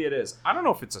 Yeah, maybe it is. I don't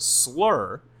know if it's a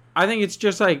slur. I think it's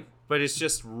just like... But it's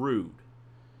just rude.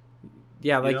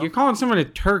 Yeah, like you're calling someone a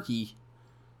turkey.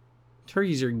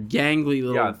 Turkeys are gangly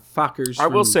little fuckers. I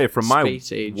will say, from my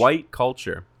age. white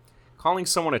culture, calling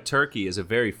someone a turkey is a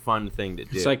very fun thing to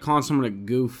do. It's like calling someone a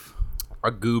goof. A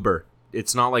goober.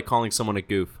 It's not like calling someone a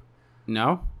goof.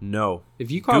 No? No. If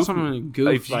you call someone a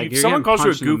goof, if someone calls you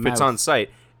a goof, it's on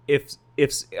site. If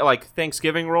like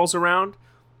Thanksgiving rolls around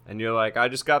and you're like, I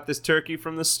just got this turkey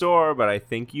from the store, but I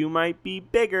think you might be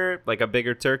bigger, like a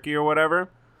bigger turkey or whatever.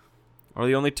 Or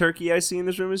the only turkey I see in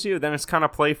this room is you. Then it's kind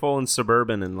of playful and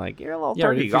suburban and like, you're a little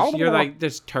turkey. You're like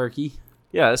this turkey.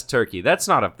 Yeah, that's turkey. That's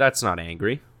not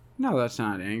angry. No, that's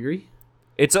not angry.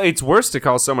 It's worse to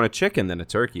call someone a chicken than a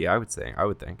turkey, I would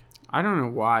think. I don't know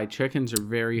why. Chickens are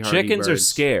very hardy Chickens birds. are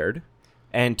scared,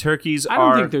 and turkeys I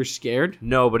don't think they're scared.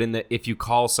 No, but if you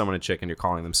call someone a chicken, you're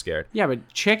calling them scared. Yeah, but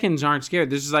chickens aren't scared.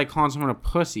 This is like calling someone a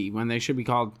pussy when they should be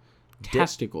called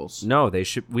testicles. No, they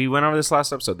should. We went over this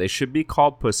last episode. They should be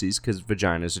called pussies because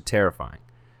vaginas are terrifying.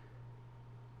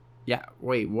 Yeah.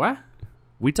 Wait, what?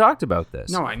 We talked about this.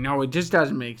 No, I know. It just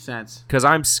doesn't make sense. Because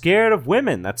I'm scared of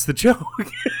women. That's the joke.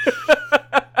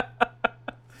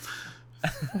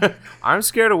 I'm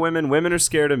scared of women. Women are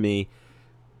scared of me.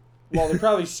 Well, they're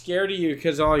probably scared of you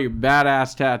because of all your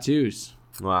badass tattoos.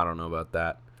 Well, I don't know about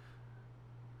that.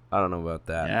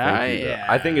 Yeah.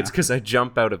 I think it's because I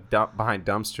jump out of behind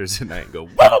dumpsters at night and go,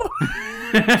 whoa!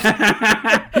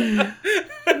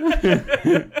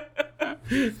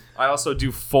 I also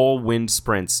do full wind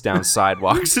sprints down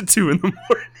sidewalks at 2 a.m.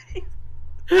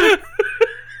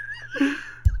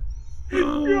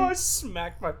 I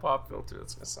smacked my pop filter.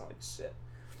 That's gonna sound like shit.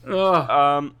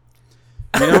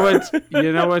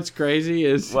 You know what's crazy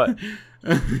is what?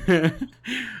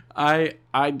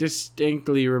 I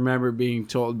distinctly remember being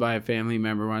told by a family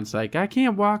member once, like, I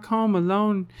can't walk home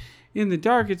alone in the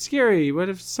dark. It's scary. What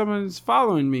if someone's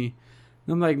following me?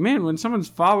 And I'm like, man, when someone's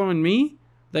following me,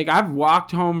 like, I've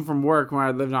walked home from work when I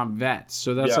lived on Vets,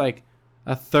 so that's like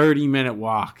a 30-minute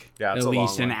walk. Yeah, at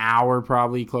least an hour,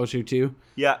 probably closer to.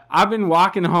 Yeah, I've been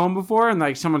walking home before, and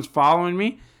like someone's following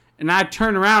me, and I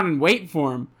turn around and wait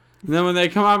for them. And then when they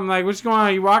come up, I'm like, what's going on?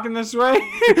 Are you walking this way?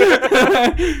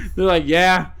 They're like,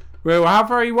 yeah. Wait, well, how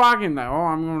far are you walking? Like, oh,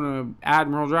 I'm going to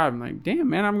Admiral Drive. I'm like, damn,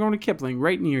 man, I'm going to Kipling,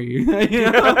 right near you.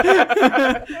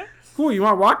 Cool, you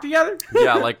want to walk together?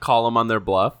 Yeah, like call them on their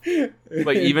bluff.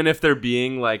 Like even if they're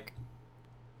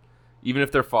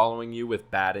following you with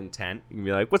bad intent, you can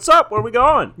be like, what's up? Where are we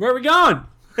going? Where are we going?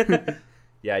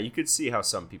 Yeah, you could see how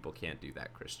some people can't do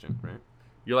that, Christian, right?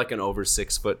 You're like an over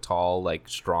 6 foot tall, like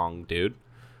strong dude,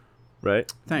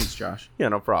 right? Thanks, Josh. Yeah,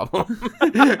 no problem.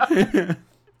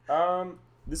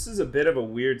 This is a bit of a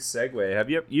weird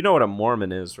segue. You know what a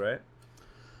Mormon is, right?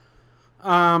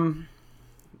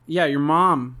 Yeah, your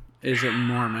mom is a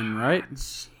Mormon, right?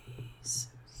 Jesus.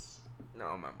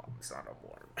 No, my mom It's not a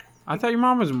Mormon. I thought your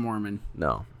mom was a Mormon.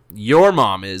 No. Your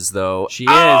mom is, though. She is.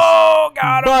 Oh,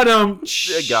 got him.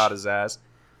 But Got his ass.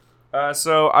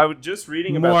 So I was just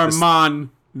reading about more this. mon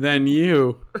than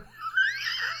you.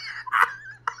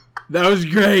 That was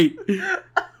great. It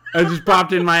just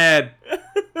popped in my head.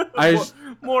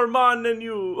 More mon than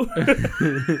you.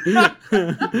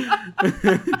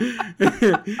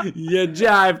 You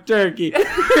jive turkey.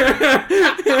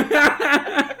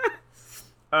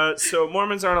 So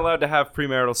Mormons aren't allowed to have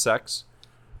premarital sex,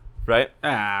 right?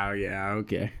 Oh yeah,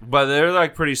 okay. But they're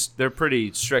like they're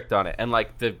pretty strict on it, and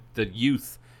like the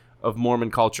youth of Mormon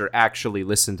culture actually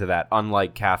listen to that,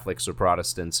 unlike Catholics or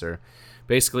Protestants or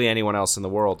basically anyone else in the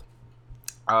world.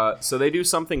 So they do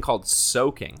something called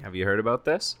soaking. Have you heard about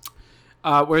this?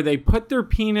 Where they put their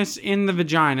penis in the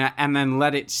vagina and then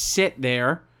let it sit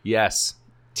there. Yes.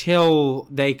 Till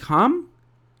they come?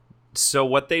 So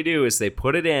what they do is they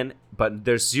put it in, but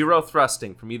there's zero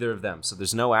thrusting from either of them. So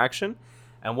there's no action.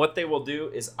 And what they will do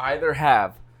is either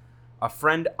have a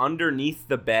friend underneath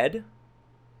the bed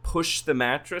push the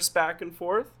mattress back and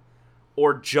forth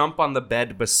or jump on the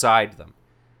bed beside them.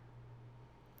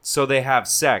 So they have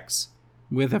sex.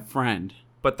 With a friend.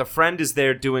 But the friend is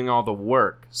there doing all the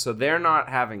work. So they're not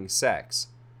having sex.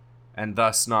 And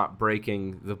thus not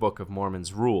breaking the Book of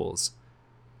Mormon's rules.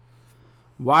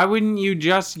 Why wouldn't you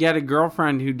just get a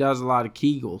girlfriend who does a lot of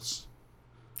Kegels?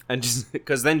 And just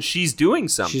because then she's doing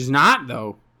something. She's not,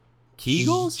 though.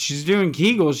 Kegels? She's doing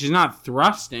Kegels. She's not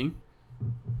thrusting.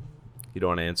 You don't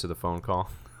want to answer the phone call?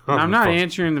 I'm not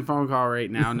answering the phone call right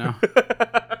now, no.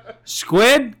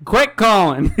 Squid, quit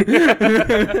calling.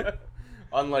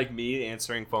 Unlike me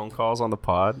answering phone calls on the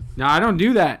pod. No, I don't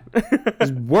do that.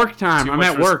 It's work time. I'm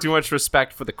at work. Too much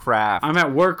respect for the craft. I'm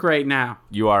at work right now.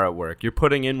 You are at work. You're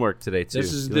putting in work today, too.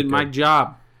 This is my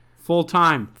job. Full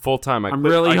time. Full time. I'm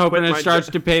really hoping it starts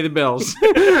to pay the bills.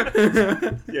 Yeah,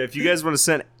 if you guys want to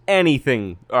send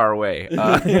anything our way,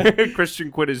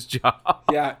 Christian quit his job.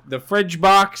 Yeah, the fridge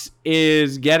box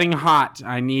is getting hot.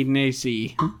 I need an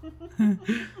AC.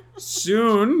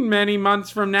 Soon, many months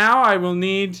from now, I will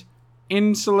need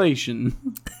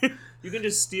insulation. You can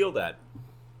just steal that.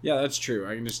 Yeah, that's true.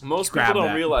 I can just Most grab people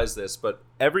don't that. realize this, but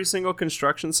every single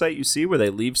construction site you see where they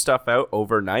leave stuff out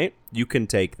overnight, you can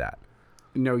take that.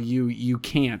 No, you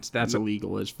can't. That's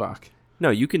illegal as fuck.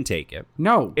 No, you can take it.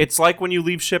 No. It's like when you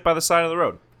leave shit by the side of the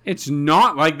road. It's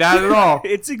not like that at all.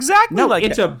 It's exactly like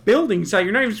it's a building site.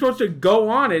 You're not even supposed to go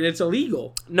on it. It's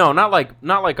illegal. No, not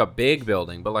like a big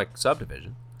building, but like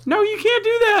subdivision. No, you can't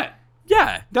do that.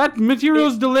 Yeah. That material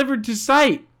is delivered to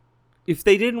site. If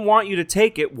they didn't want you to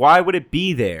take it, why would it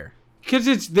be there? Because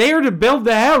it's there to build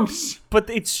the house. But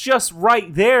it's just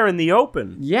right there in the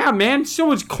open. Yeah, man.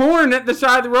 So it's corn at the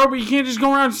side of the road, but you can't just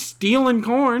go around stealing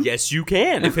corn. Yes, you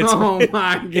can. If it's oh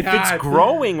my God. If it's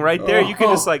growing right there, you can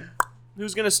just like,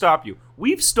 who's going to stop you?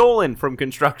 We've stolen from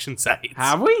construction sites.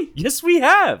 Have we? Yes, we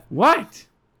have. What?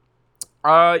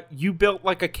 You built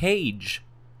like a cage.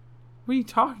 What are you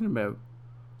talking about?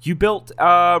 You built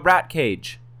a rat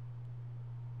cage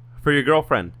for your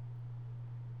girlfriend.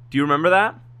 Do you remember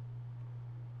that?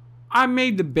 I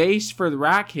made the base for the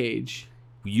rat cage.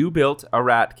 You built a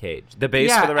rat cage. The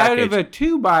base for the rat out cage. of a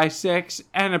 2x6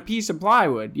 and a piece of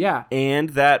plywood. Yeah. And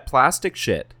that plastic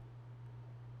shit.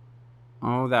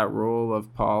 Oh, that roll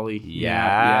of poly.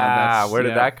 Yeah. Where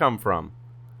did that come from?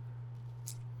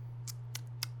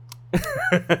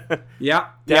 Yeah.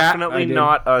 Definitely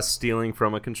not us stealing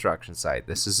from a construction site.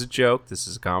 This is a joke. This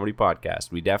is a comedy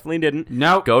podcast. We definitely didn't.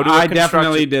 Nope. Go to a I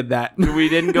definitely did that. We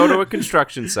didn't go to a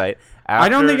construction site. I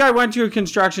don't think I went to a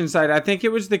construction site. I think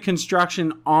it was the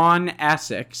construction on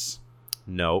Essex.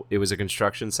 No, it was a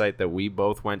construction site that we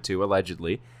both went to,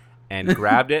 allegedly, and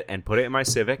grabbed it and put it in my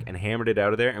Civic and hammered it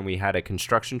out of there, and we had a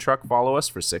construction truck follow us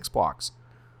for 6 blocks.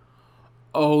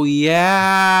 Oh,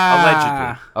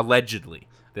 yeah. Allegedly.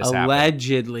 This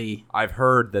Allegedly. happened. I've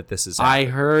heard that this is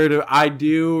happening. I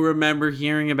do remember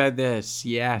hearing about this.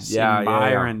 Yes. Yeah, in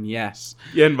Byron, yes.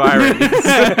 Yeah, in Byron.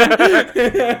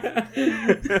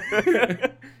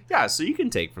 Yeah, so you can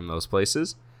take from those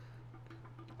places.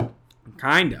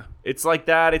 Kinda. It's like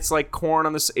that. It's like corn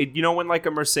on the... You know when like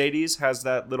a Mercedes has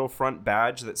that little front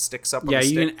badge that sticks up on the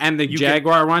stick? Yeah, and the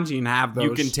Jaguar ones, you can have those.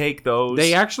 You can take those.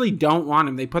 They actually don't want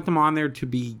them. They put them on there to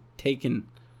be taken...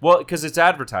 Well, because it's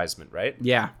advertisement, right?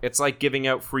 Yeah. It's like giving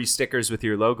out free stickers with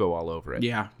your logo all over it.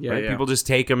 Yeah, yeah, right? yeah. People just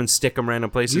take them and stick them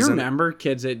random places. Do you remember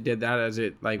kids that did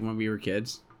that when we were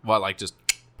kids? What, like just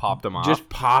popped them off? Just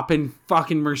popping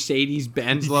fucking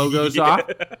Mercedes-Benz logos off?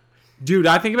 Dude,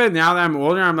 I think about it now that I'm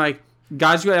older. I'm like,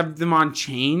 guys who have them on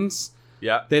chains,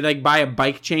 Yeah. They'd like buy a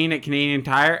bike chain at Canadian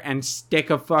Tire and stick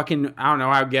a fucking, I don't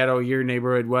know how ghetto your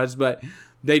neighborhood was, but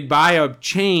they'd buy a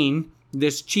chain,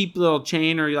 this cheap little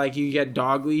chain, or like you get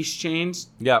dog leash chains.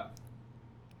 Yep.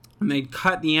 And they'd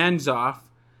cut the ends off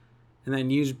and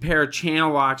then use a pair of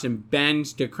channel locks and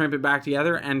bends to crimp it back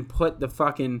together and put the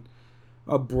fucking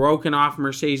a broken off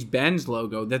Mercedes-Benz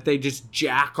logo that they just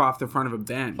jack off the front of a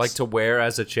Benz. Like to wear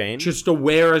as a chain? Just to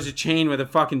wear as a chain with a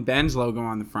fucking Benz logo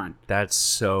on the front. That's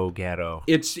so ghetto.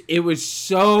 It was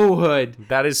so hood.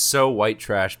 That is so white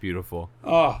trash beautiful.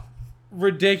 Oh,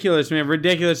 ridiculous, man.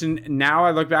 Ridiculous. And now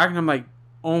I look back and I'm like,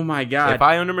 oh my God. If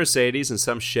I owned a Mercedes and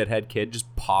some shithead kid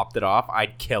just popped it off,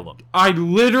 I'd kill him. I'd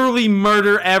literally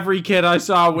murder every kid I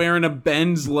saw wearing a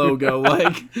Benz logo.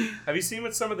 Like, have you seen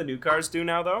what some of the new cars do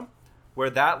now, though? Where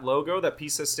that logo, that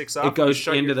piece that sticks off, it goes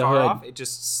into the hood. Off, it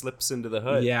just slips into the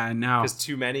hood. Yeah, I know. Because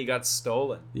too many got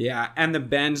stolen. Yeah, and the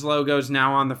Benz logo's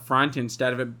now on the front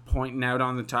instead of it pointing out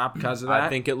on the top because of that. I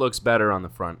think it looks better on the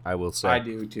front, I will say. I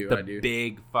do, too. The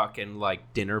big fucking,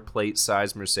 like, dinner plate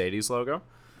size Mercedes logo.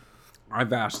 I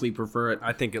vastly prefer it.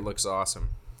 I think it looks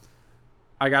awesome.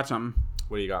 I got something.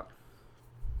 What do you got?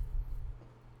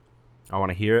 I want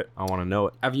to hear it. I want to know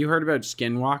it. Have you heard about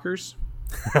Skinwalkers?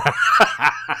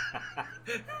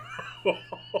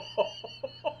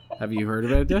 Have you heard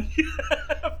about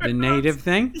that? The native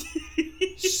thing?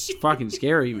 It's fucking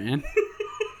scary, man.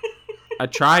 I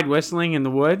tried whistling in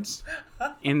the woods,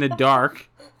 in the dark,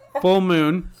 full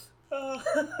moon.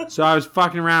 So I was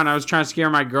fucking around. I was trying to scare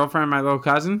my girlfriend and my little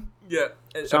cousin. Yeah.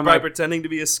 So I'm by like, pretending to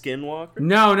be a skinwalker?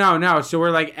 No. So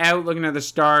we're like out looking at the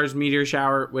stars, meteor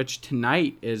shower, which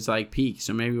tonight is like peak.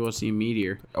 So maybe we'll see a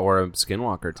meteor. Or a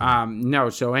skinwalker tonight. No.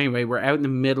 So anyway, we're out in the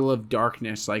middle of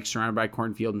darkness, like surrounded by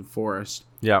cornfield and forest.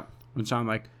 Yeah. And so I'm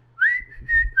like,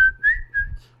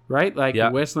 right? Like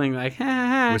whistling, like, ha, ha,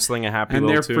 ha. Whistling a happy and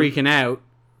little they're tune. freaking out.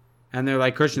 And they're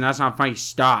like, Christian, that's not funny.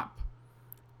 Stop.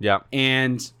 Yeah.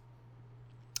 And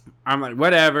I'm like,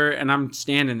 whatever. And I'm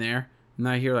standing there. And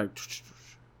I hear like...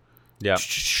 Yeah.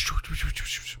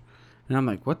 And I'm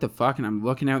like, what the fuck? And I'm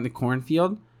looking out in the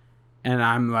cornfield. And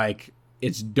I'm like,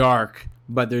 it's dark.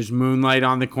 But there's moonlight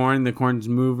on the corn. The corn's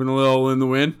moving a little in the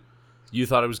wind. You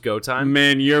thought it was go time?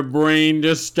 Man, your brain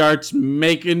just starts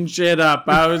making shit up.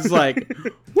 I was like,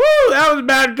 woo, that was a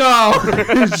bad call.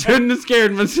 Shouldn't have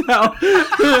scared myself.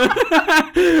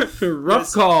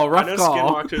 rough call. I know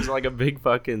Skinwalkers are like a big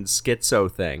fucking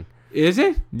schizo thing. Is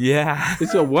it? Yeah.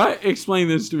 It's a what? Explain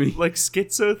this to me. Like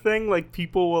schizo thing? Like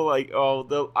people will like,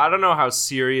 I don't know how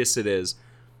serious it is,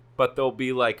 but they'll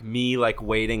be like me like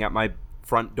waiting at my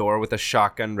front door with a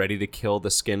shotgun ready to kill the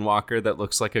skinwalker that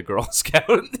looks like a Girl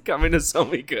Scout coming to sell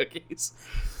me cookies.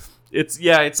 It's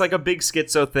like a big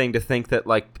schizo thing to think that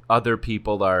like other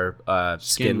people are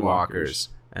skinwalkers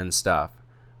and stuff.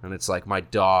 And it's like my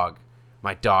dog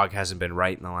hasn't been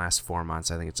right in the last 4 months.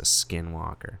 I think it's a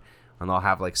skinwalker. And they'll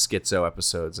have like schizo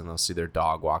episodes and they'll see their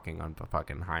dog walking on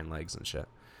fucking hind legs and shit.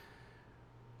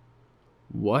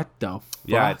 What the fuck?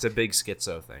 Yeah, it's a big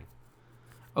schizo thing.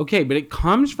 Okay, but it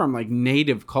comes from like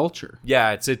native culture.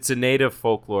 Yeah, it's a native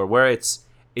folklore where it's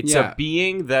a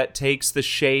being that takes the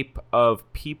shape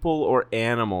of people or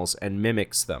animals and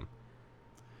mimics them.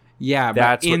 Yeah,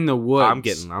 but in the woods. I'm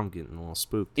getting a little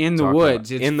spooked. In the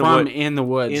woods. It's in the woods. In the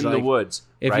woods. In the woods.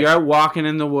 If you're out walking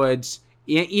in the woods,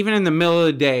 even in the middle of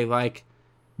the day, like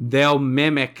they'll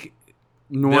mimic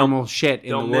normal shit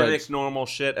in the woods. They'll mimic normal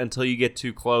shit until you get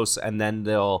too close, and then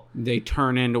they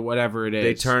turn into whatever it is.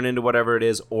 They turn into whatever it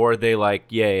is, or they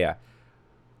like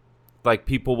like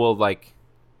people will like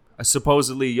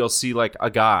supposedly you'll see like a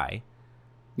guy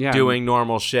doing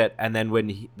normal shit, and then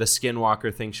when the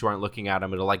skinwalker thinks you aren't looking at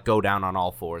him, it'll like go down on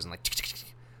all fours and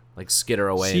like skitter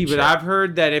away. See, but I've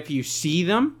heard that if you see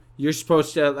them, you're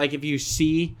supposed to like if you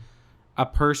see a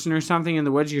person or something in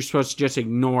the woods, you're supposed to just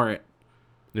ignore it.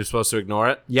 You're supposed to ignore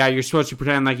it? Yeah, you're supposed to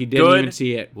pretend like you didn't even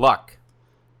see it.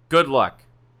 Good luck.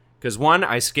 Because 1,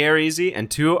 I scare easy, and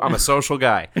 2, I'm a social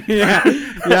guy.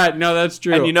 yeah, no, that's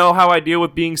true. And you know how I deal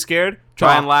with being scared?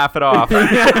 Try and laugh it off. Try and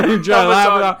laugh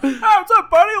it off. Oh, what's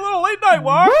up, buddy? A little late night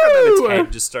walk? Woo! And then its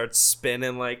head just starts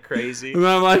spinning like crazy. And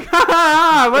I'm like,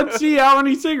 let's see how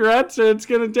many cigarettes it's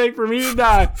going to take for me to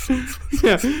die.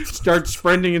 Start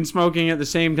sprinting and smoking at the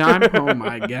same time. Oh,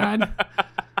 my God.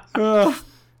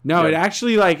 No, it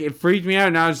actually, like, it freaked me out.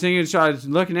 And I was thinking, so I was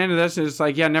looking into this, and it's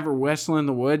like, never whistle in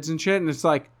the woods and shit. And it's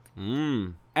like,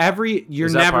 you're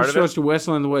never supposed to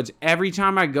whistle in the woods. Every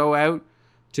time I go out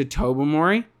to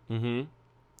Tobermory,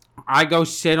 I go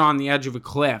sit on the edge of a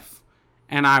cliff,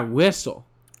 and I whistle.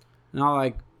 And I'll,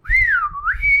 like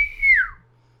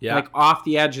off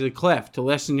the edge of the cliff to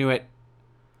listen to it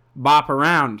bop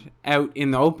around out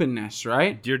in the openness,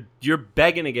 right? You're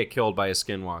begging to get killed by a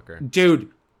skinwalker. Dude,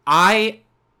 I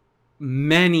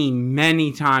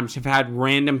many times have had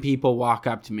random people walk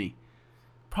up to me.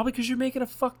 Probably because you're making a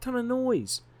fuck ton of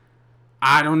noise.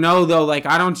 I don't know, though. Like,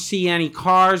 I don't see any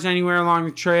cars anywhere along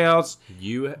the trails.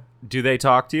 Do they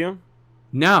talk to you?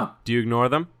 No. Do you ignore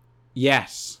them?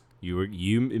 Yes.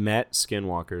 You met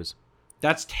skinwalkers.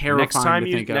 That's terrifying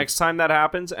to think of. Next time that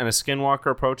happens and a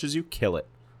skinwalker approaches you, kill it.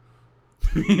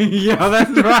 Yeah,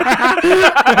 that's right.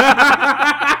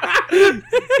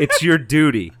 It's your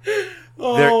duty.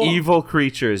 They're evil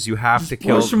creatures. You have to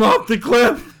kill them. Push them off the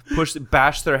cliff.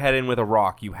 Bash their head in with a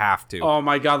rock. You have to. Oh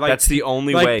my god! That's the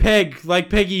only way. Like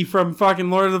Piggy from fucking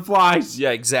Lord of the Flies.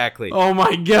 Yeah, exactly. Oh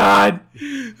my god!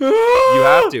 You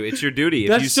have to. It's your duty.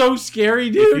 That's so scary,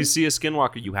 dude. If you see a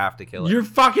skinwalker, you have to kill it. You're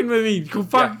fucking with me. Go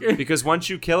fuck. Yeah, because once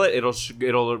you kill it,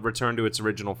 it'll return to its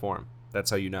original form. That's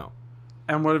how you know.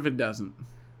 And what if it doesn't?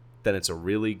 Then it's a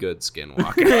really good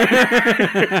skinwalker.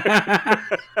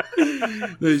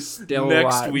 They're still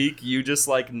Next alive. week, you just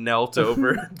like knelt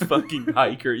over fucking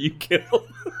hiker you killed.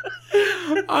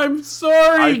 I'm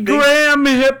sorry, Graham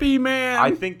Hippie Man.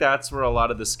 I think that's where a lot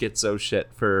of the schizo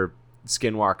shit for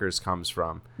skinwalkers comes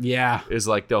from. Yeah. Is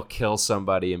like they'll kill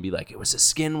somebody and be like, it was a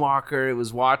skinwalker, it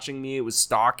was watching me, it was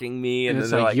stalking me. And it's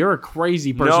then like, you're a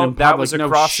crazy person no, in public. that was a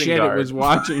crossing shit, guard. It was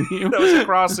watching you. That was a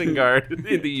crossing guard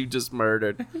that you just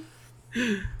murdered.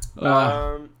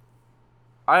 I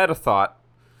had a thought.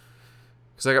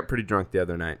 Because I got pretty drunk the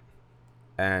other night.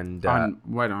 And on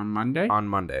Monday? On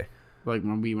Monday. Like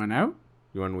when we went out?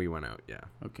 When we went out, yeah.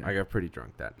 Okay. I got pretty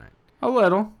drunk that night. A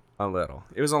little.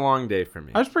 It was a long day for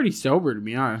me. I was pretty sober, to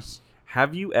be honest.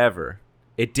 Have you ever...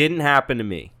 It didn't happen to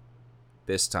me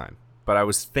this time, but I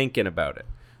was thinking about it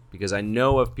because I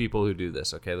know of people who do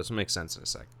this. Okay, this will make sense in a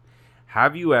second.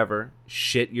 Have you ever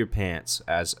shit your pants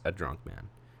as a drunk man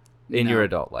in your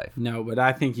adult life? No, but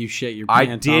I think you shit your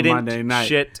pants on Monday night. I didn't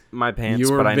shit my pants,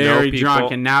 you were but I very know people...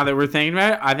 drunk, and now that we're thinking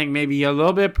about it, I think maybe a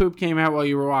little bit of poop came out while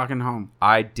you were walking home.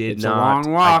 It's a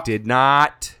long walk. I did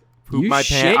not poop my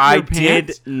pants.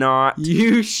 Did not.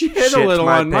 You shit a little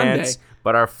on Monday.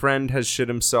 But our friend has shit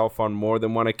himself on more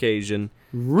than one occasion.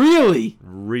 Really?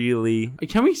 Really?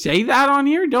 Can we say that on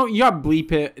here? Don't you got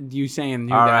bleep it? You saying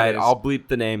who all that right, is. I'll bleep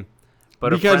the name. But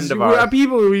because a friend of ours,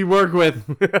 people we work with,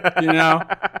 know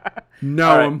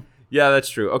them. Yeah, that's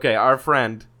true. Okay, our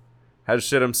friend has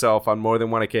shit himself on more than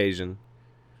one occasion,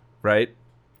 right?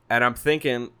 And I'm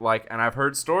thinking, like, and I've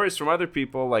heard stories from other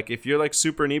people, like, if you're, like,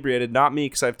 super inebriated, not me,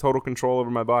 because I have total control over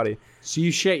my body. So you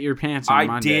shit your pants on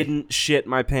Monday? I didn't shit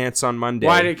my pants on Monday.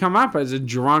 Why did it come up as a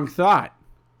drunk thought?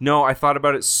 No, I thought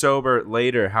about it sober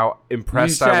later, how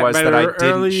impressed I was that I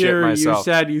didn't shit myself. You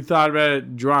said you thought about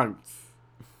it drunk.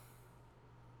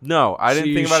 No, I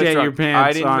didn't think about it drunk. Your pants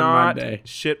I did on not Monday.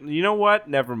 shit. You know what?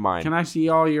 Never mind. Can I see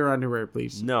all your underwear,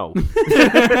 please? No.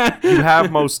 You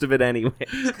have most of it anyway.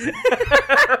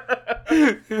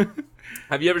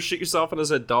 Have you ever shit yourself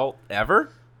as an adult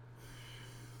ever?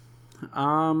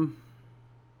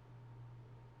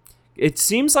 It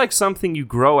seems like something you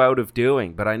grow out of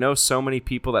doing, but I know so many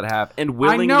people that have and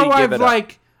willingly give it up. I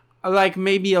know like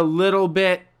maybe a little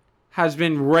bit has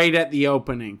been right at the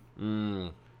opening.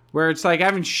 Where it's like I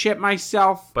haven't shit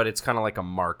myself. But it's kind of like a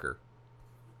marker.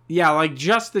 Yeah, like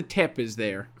just the tip is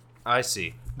there. I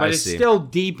see. But it's still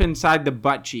deep inside the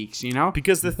butt cheeks, you know?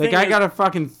 Because the thing I got a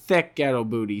fucking thick ghetto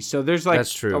booty, so there's like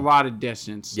that's true. A lot of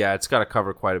distance. Yeah, it's got to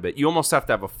cover quite a bit. You almost have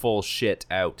to have a full shit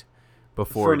out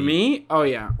before. For me? Oh,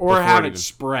 yeah. Or have it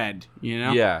spread, you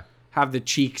know? Yeah. Have the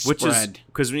cheeks spread.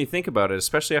 Because when you think about it,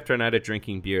 especially after a night of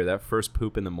drinking beer, that first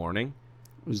poop in the morning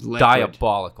was liquid.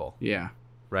 Diabolical. Yeah.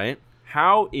 Right?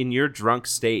 How in your drunk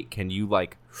state can you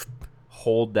like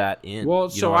hold that in? Well,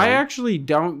 so I actually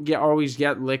don't always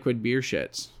get liquid beer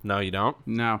shits. No, you don't?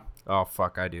 No. Oh,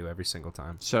 fuck, I do every single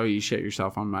time. So you shit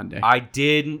yourself on Monday. I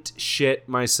didn't shit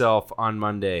myself on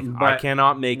Monday. But I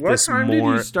cannot make this more... What time did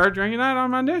you start drinking that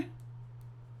on Monday?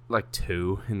 Like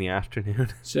 2 in the afternoon.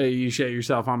 So you shit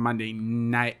yourself on Monday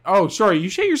night. Oh, sorry, you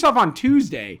shit yourself on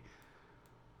Tuesday.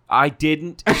 I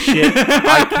didn't shit.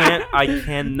 I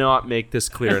cannot make this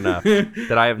clear enough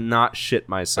that I have not shit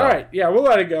myself. All right, yeah, we'll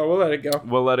let it go. We'll let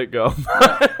it go.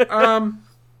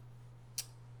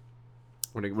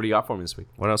 What do you got for me this week?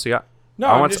 What else you got? No,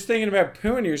 I'm just thinking about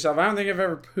pooing yourself. I don't think I've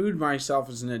ever pooed myself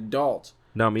as an adult.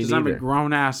 No, me neither. Because I'm a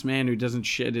grown-ass man who doesn't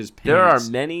shit his pants. There are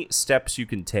many steps you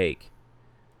can take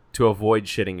to avoid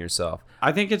shitting yourself.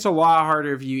 I think it's a lot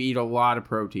harder if you eat a lot of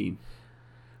protein.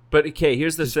 But, okay,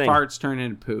 here's the thing. Farts turn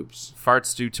into poops.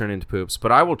 Farts do turn into poops,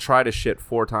 but I will try to shit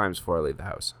 4 times before I leave the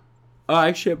house.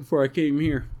 I shit before I came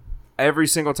here. Every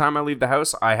single time I leave the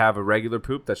house, I have a regular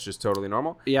poop that's just totally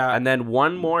normal. Yeah. And then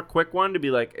one more quick one to be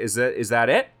like, is that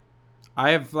it?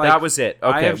 I have like That was it.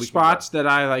 Okay. I have spots that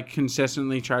I like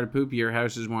consistently try to poop. Your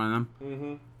house is one of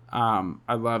them. Mm-hmm.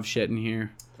 I love shitting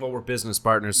here. Well, we're business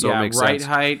partners, so yeah, it makes right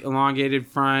sense. height, elongated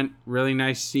front, really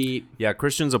nice seat. Yeah,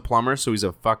 Christian's a plumber, so he's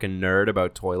a fucking nerd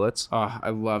about toilets. Oh, I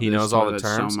love He this knows all the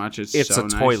toilet terms. so much. It's a so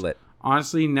nice. toilet.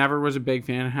 Honestly, never was a big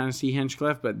fan of Hennessy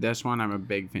Hinchcliffe, but this one I'm a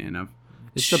big fan of.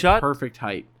 It's the Shut perfect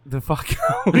height. The fuck?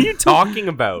 What are you talking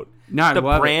about? No, I the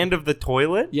love brand of the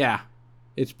toilet? Yeah,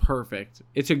 it's perfect.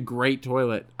 It's a great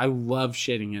toilet. I love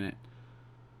shitting in it.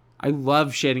 I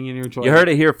love shitting in your toilet. You heard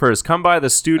it here first. Come by the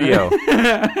studio.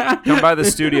 Come by the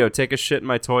studio. Take a shit in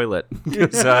my toilet.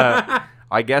 'Cause,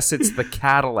 I guess it's the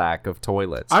Cadillac of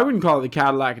toilets. I wouldn't call it the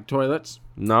Cadillac of toilets.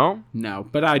 No? No,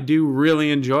 but I do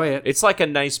really enjoy it. It's like a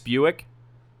nice Buick.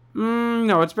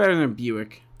 No, it's better than a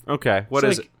Buick. Okay. What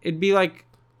It's is like, it? It'd be like...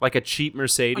 Like a cheap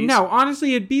Mercedes? No,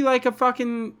 honestly, it'd be like a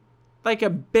fucking... Like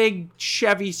a big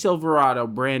Chevy Silverado,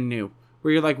 brand new.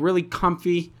 Where you're like really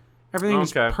comfy.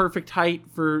 Everything's Okay. perfect height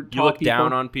for tall You look people.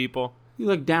 down on people? You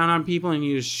look down on people and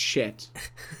you just shit.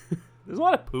 There's a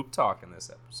lot of poop talk in this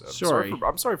episode. Sorry.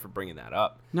 I'm sorry for bringing that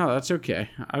up. No, that's okay.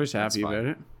 I was happy fine. about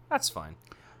it. That's fine.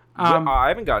 Um, I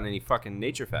haven't gotten any fucking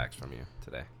nature facts from you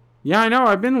today. Yeah, I know.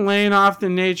 I've been laying off the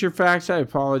nature facts. I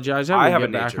apologize. I will have a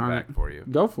get back nature on fact it. for you.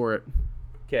 Go for it.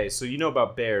 Okay, so you know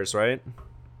about bears, right?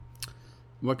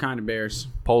 What kind of bears?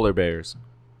 Polar bears.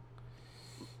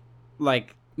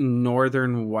 Like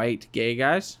northern white gay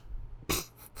guys?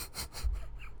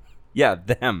 Yeah,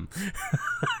 them.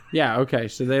 Yeah, okay.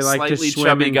 So they like Slightly to swim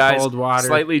chubby in guys, cold water.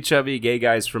 Slightly chubby gay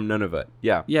guys from Nunavut.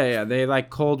 Yeah. Yeah. They like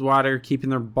cold water, keeping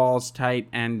their balls tight,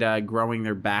 and growing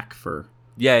their back fur.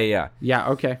 Yeah. Yeah,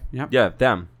 okay. Yep. Yeah,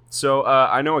 them. So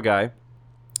I know a guy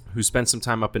who spent some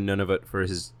time up in Nunavut for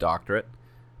his doctorate,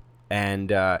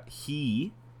 and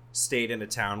he stayed in a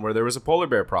town where there was a polar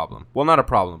bear problem. Well, not a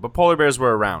problem, but polar bears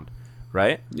were around,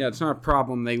 right? Yeah, it's not a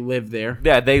problem. They live there.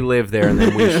 Yeah, they live there, and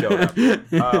then we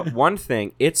showed up. One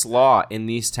thing, it's law in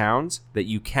these towns that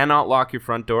you cannot lock your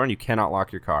front door and you cannot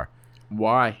lock your car.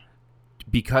 Why?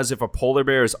 Because if a polar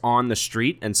bear is on the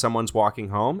street and someone's walking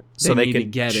home, They need to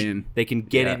get in. They can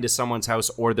get into someone's house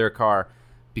or their car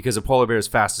because a polar bear is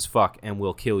fast as fuck and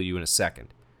will kill you in a second.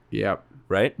 Yep.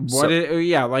 Right?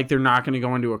 Yeah, like they're not going to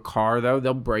go into a car, though.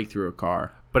 They'll break through a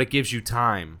car. But it gives you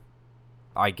time,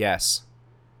 I guess.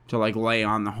 To, like, lay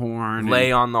on the horn.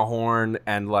 On the horn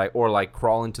and, or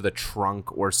crawl into the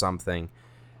trunk or something.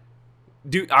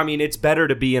 I mean, it's better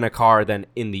to be in a car than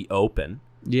in the open.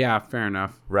 Yeah, fair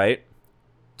enough. Right?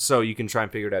 So you can try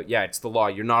and figure it out. Yeah, it's the law.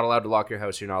 You're not allowed to lock your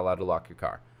house. You're not allowed to lock your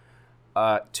car.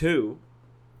 2,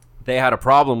 they had a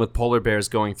problem with polar bears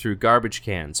going through garbage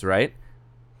cans, right?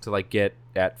 To, get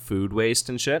at food waste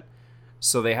and shit.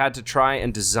 So they had to try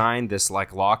and design this,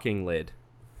 locking lid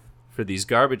for these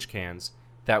garbage cans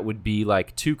that would be,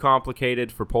 too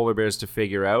complicated for polar bears to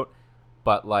figure out,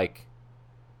 but,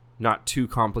 not too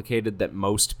complicated that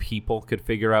most people could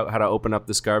figure out how to open up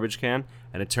this garbage can.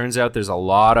 And it turns out there's a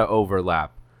lot of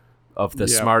overlap of the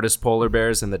smartest polar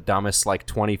bears and the dumbest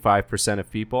 25% of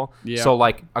people. Yeah. So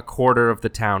a quarter of the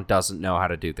town doesn't know how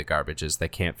to do the garbages. They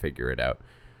can't figure it out.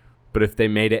 But if they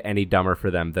made it any dumber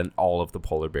for them, then all of the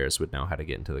polar bears would know how to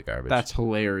get into the garbage. That's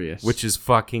hilarious. Which is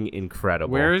fucking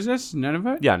incredible. Where is this?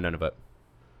 Nunavut? Yeah, Nunavut.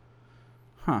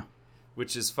 Huh.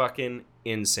 Which is fucking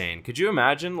insane. Could you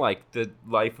imagine the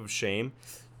life of shame?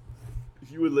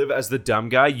 If you would live as the dumb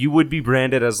guy, you would be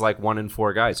branded as 1 in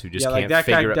 4 guys who just can't that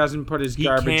figure guy out. doesn't put his He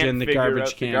garbage can't in the figure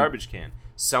garbage out can. The garbage can.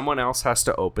 Someone else has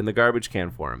to open the garbage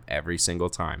can for him every single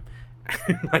time.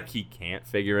 He can't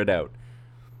figure it out.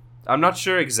 I'm not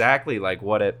sure exactly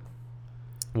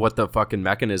what the fucking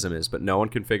mechanism is, but no one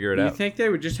can figure it out. You think they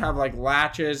would just have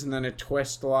latches and then a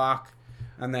twist lock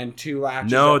and then 2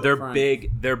 latches? No, at the they're front?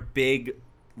 big. They're big,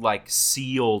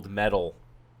 sealed metal,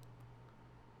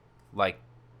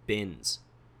 bins.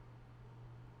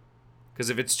 Because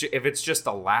if it's just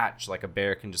a latch, a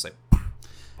bear can just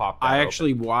pop. That I open.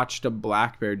 actually watched a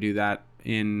black bear do that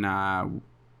in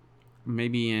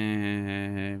maybe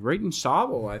right in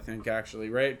Sobel, I think, actually,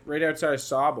 right outside of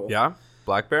Sobel. Yeah,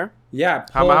 black bear. Yeah.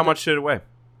 How much did it weigh?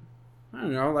 I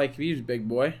don't know. He was a big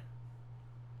boy.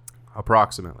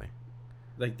 Approximately.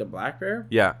 The black bear?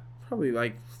 Yeah. Probably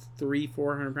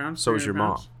 300-400 pounds. So was your 300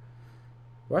 mom. pounds.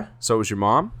 What? So was your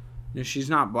mom? No, she's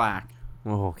not black.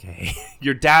 Oh, okay.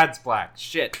 Your dad's black.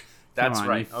 Shit. That's Come on,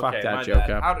 right. you fucked Okay, that my joke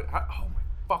bad. up. Oh my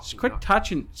fucking Quit God.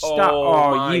 touching. Stop.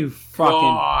 Oh, my you fucking.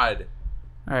 God.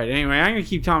 All right. Anyway, I'm gonna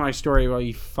keep telling my story while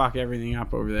you fuck everything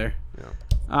up over there.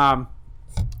 Yeah.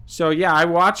 So yeah, I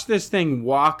watched this thing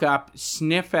walk up,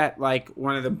 sniff at like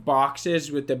one of the boxes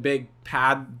with the big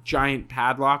giant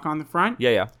padlock on the front,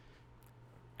 Yeah.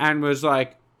 and was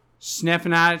like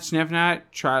sniffing at it,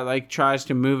 tries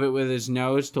to move it with his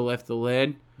nose to lift the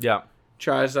lid. Yeah.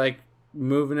 Tries like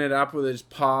moving it up with his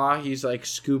paw. He's like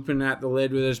scooping at the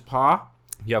lid with his paw.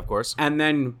 Yeah, of course. And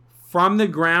then from the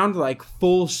ground, like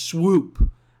full swoop,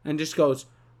 and just goes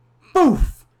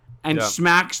boof, and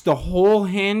smacks the whole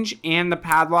hinge and the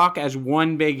padlock as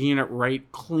one big unit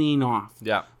right clean off.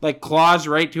 Yeah. Like claws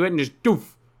right to it and just doof,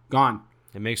 gone.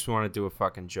 It makes me want to do a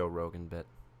fucking Joe Rogan bit.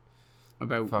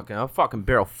 About I'll fucking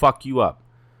barrel fuck you up.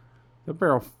 the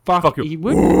barrel fuck you. He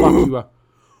would fuck you up.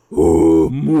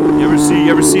 You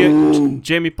ever see it?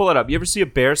 Jamie, pull it up. You ever see a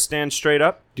bear stand straight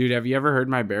up? Dude, have you ever heard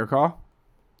my bear call?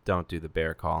 Don't do the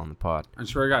bear call on the pod. I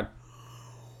swear to God.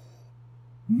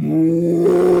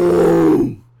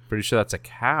 Pretty sure that's a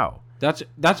cow. That's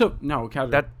a no cow.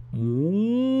 That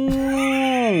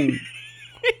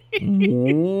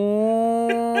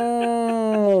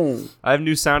I have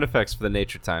new sound effects for the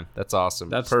nature time. That's awesome.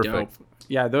 That's perfect. dope.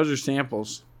 Yeah, those are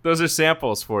samples. Those are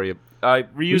samples for you.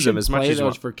 Reuse them as much as you those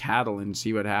want. for cattle and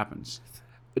see what happens.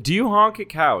 Do you honk at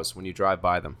cows when you drive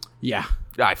by them? Yeah.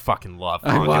 I fucking love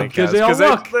I honking love- at cows 'cause they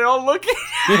all look. they all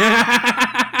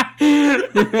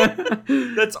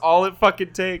look. That's all it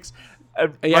fucking takes.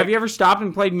 Hey, have you ever stopped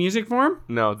and played music for them?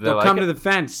 No, They'll come to the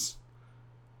fence.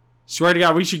 Swear to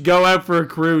God, we should go out for a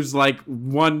cruise like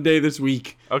one day this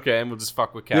week. Okay, and we'll just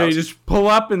fuck with cows. Yeah, you just pull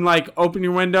up and like open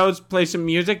your windows, play some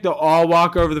music. They'll all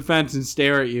walk over the fence and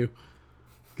stare at you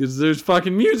because there's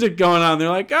fucking music going on. They're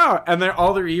like, oh, and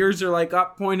all their ears are like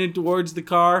up, pointed towards the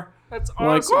car. That's They're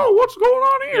like, awesome. oh, what's going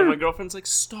on here? And my girlfriend's like,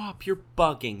 stop, you're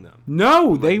bugging them.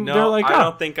 No, They're like, I oh,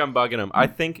 don't think I'm bugging them. I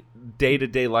think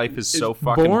day-to-day life is so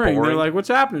fucking boring. They're like, what's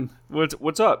happening?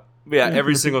 What's up? Yeah,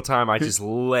 every single time I just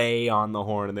lay on the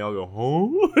horn and they all go,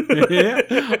 huh? Yeah,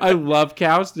 I love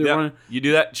cows. They're Yeah. You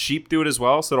do that? Sheep do it as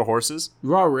well, so do horses.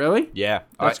 Oh, really? Yeah.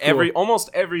 That's cool. Almost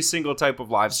every single type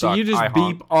of livestock So you just I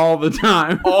honk. beep all the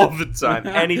time. All the time.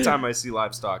 Anytime I see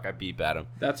livestock, I beep at them.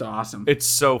 That's awesome. It's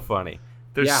so funny.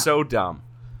 They're Yeah. so dumb.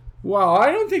 Well,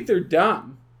 I don't think they're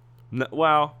dumb. No,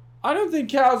 well, I don't think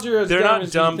cows are as they're dumb not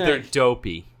as dumb, you they're think.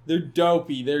 dopey. They're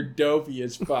dopey. They're dopey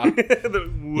as fuck.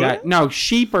 What? Yeah, no,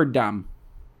 sheep are dumb.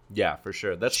 Yeah, for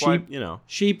sure. That's Sheep- why,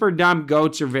 Sheep are dumb.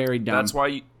 Goats are very dumb. that's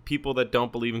why people that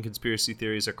don't believe in conspiracy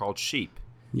theories are called sheep.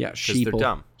 Yeah, Because they're sheeple.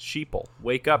 dumb. Sheeple.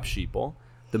 Wake up, sheeple.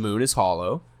 The moon is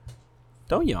hollow.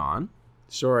 Don't yawn.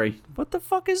 Sorry. What the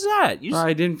fuck is that? You,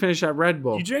 I didn't finish that Red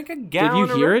Bull. you drank a Did gallon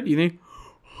you hear it? You think?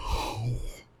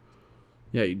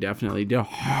 Yeah, you definitely do.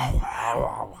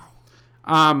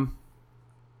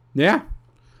 Yeah.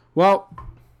 Well,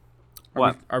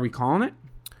 What? Are we calling it?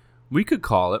 We could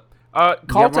call it.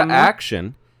 Call have to one more?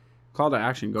 action. Call to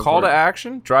action. Go Call for to it.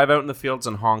 action. Drive out in the fields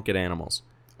and honk at animals.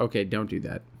 Okay, don't do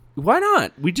that. Why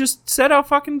not? We just said how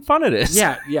fucking fun it is.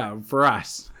 Yeah, for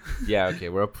us. Yeah, okay.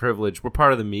 We're a privilege. We're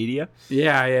part of the media.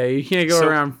 Yeah, you can't go So-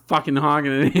 around fucking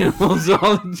honking at animals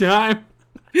all the time.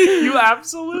 You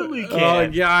absolutely Oh my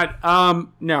God.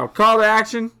 No. Call to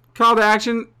action. Call to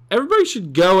action. Everybody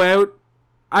should go out.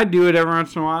 I do it every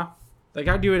once in a while. Like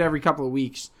I do it every couple of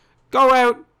weeks. Go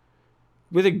out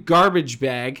with a garbage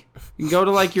bag and go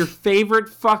to like your favorite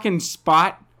fucking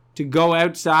spot to go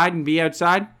outside and be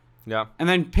outside, Yeah. and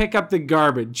then pick up the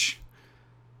garbage.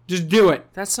 Just do it.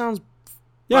 That sounds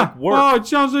Yeah. like work. Oh, it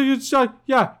sounds like it sucks.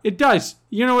 Yeah, it does.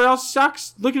 You know what else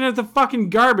sucks? Looking at the fucking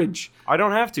garbage. I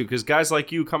don't have to because guys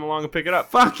like you come along and pick it up.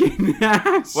 Fucking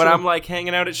ass. When I'm like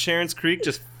hanging out at Sharon's Creek,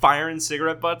 just firing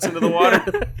cigarette butts into the water.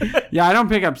 Yeah, I don't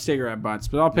pick up cigarette butts,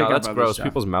 but I'll pick No, up that's other gross. stuff.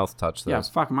 People's mouth touch those. Yeah,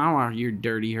 fuck them. I don't want your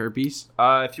dirty herpes.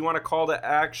 If you want to call to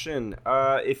action,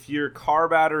 if your car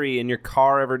battery in your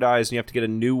car ever dies and you have to get a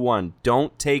new one,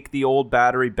 don't take the old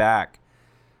battery back.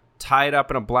 Tie it up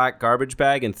in a black garbage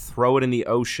bag and throw it in the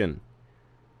ocean.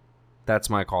 That's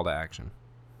my call to action.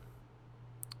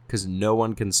 Because no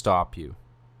one can stop you.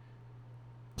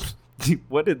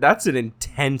 That's an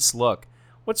intense look.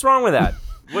 What's wrong with that?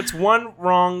 What's one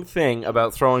wrong thing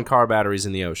about throwing car batteries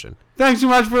in the ocean? Thanks so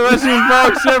much for listening,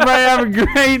 folks. Everybody have a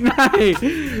great night.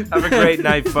 Have a great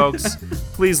night, folks.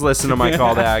 Please listen to my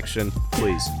call to action.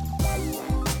 Please.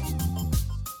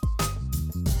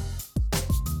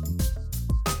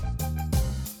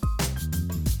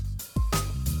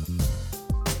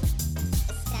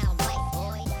 Sound right,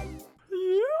 boy.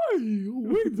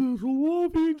 We just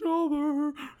love each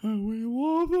other, and we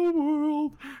love the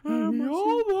world, and we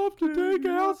all love to take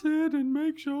acid and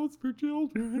make shows for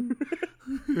children.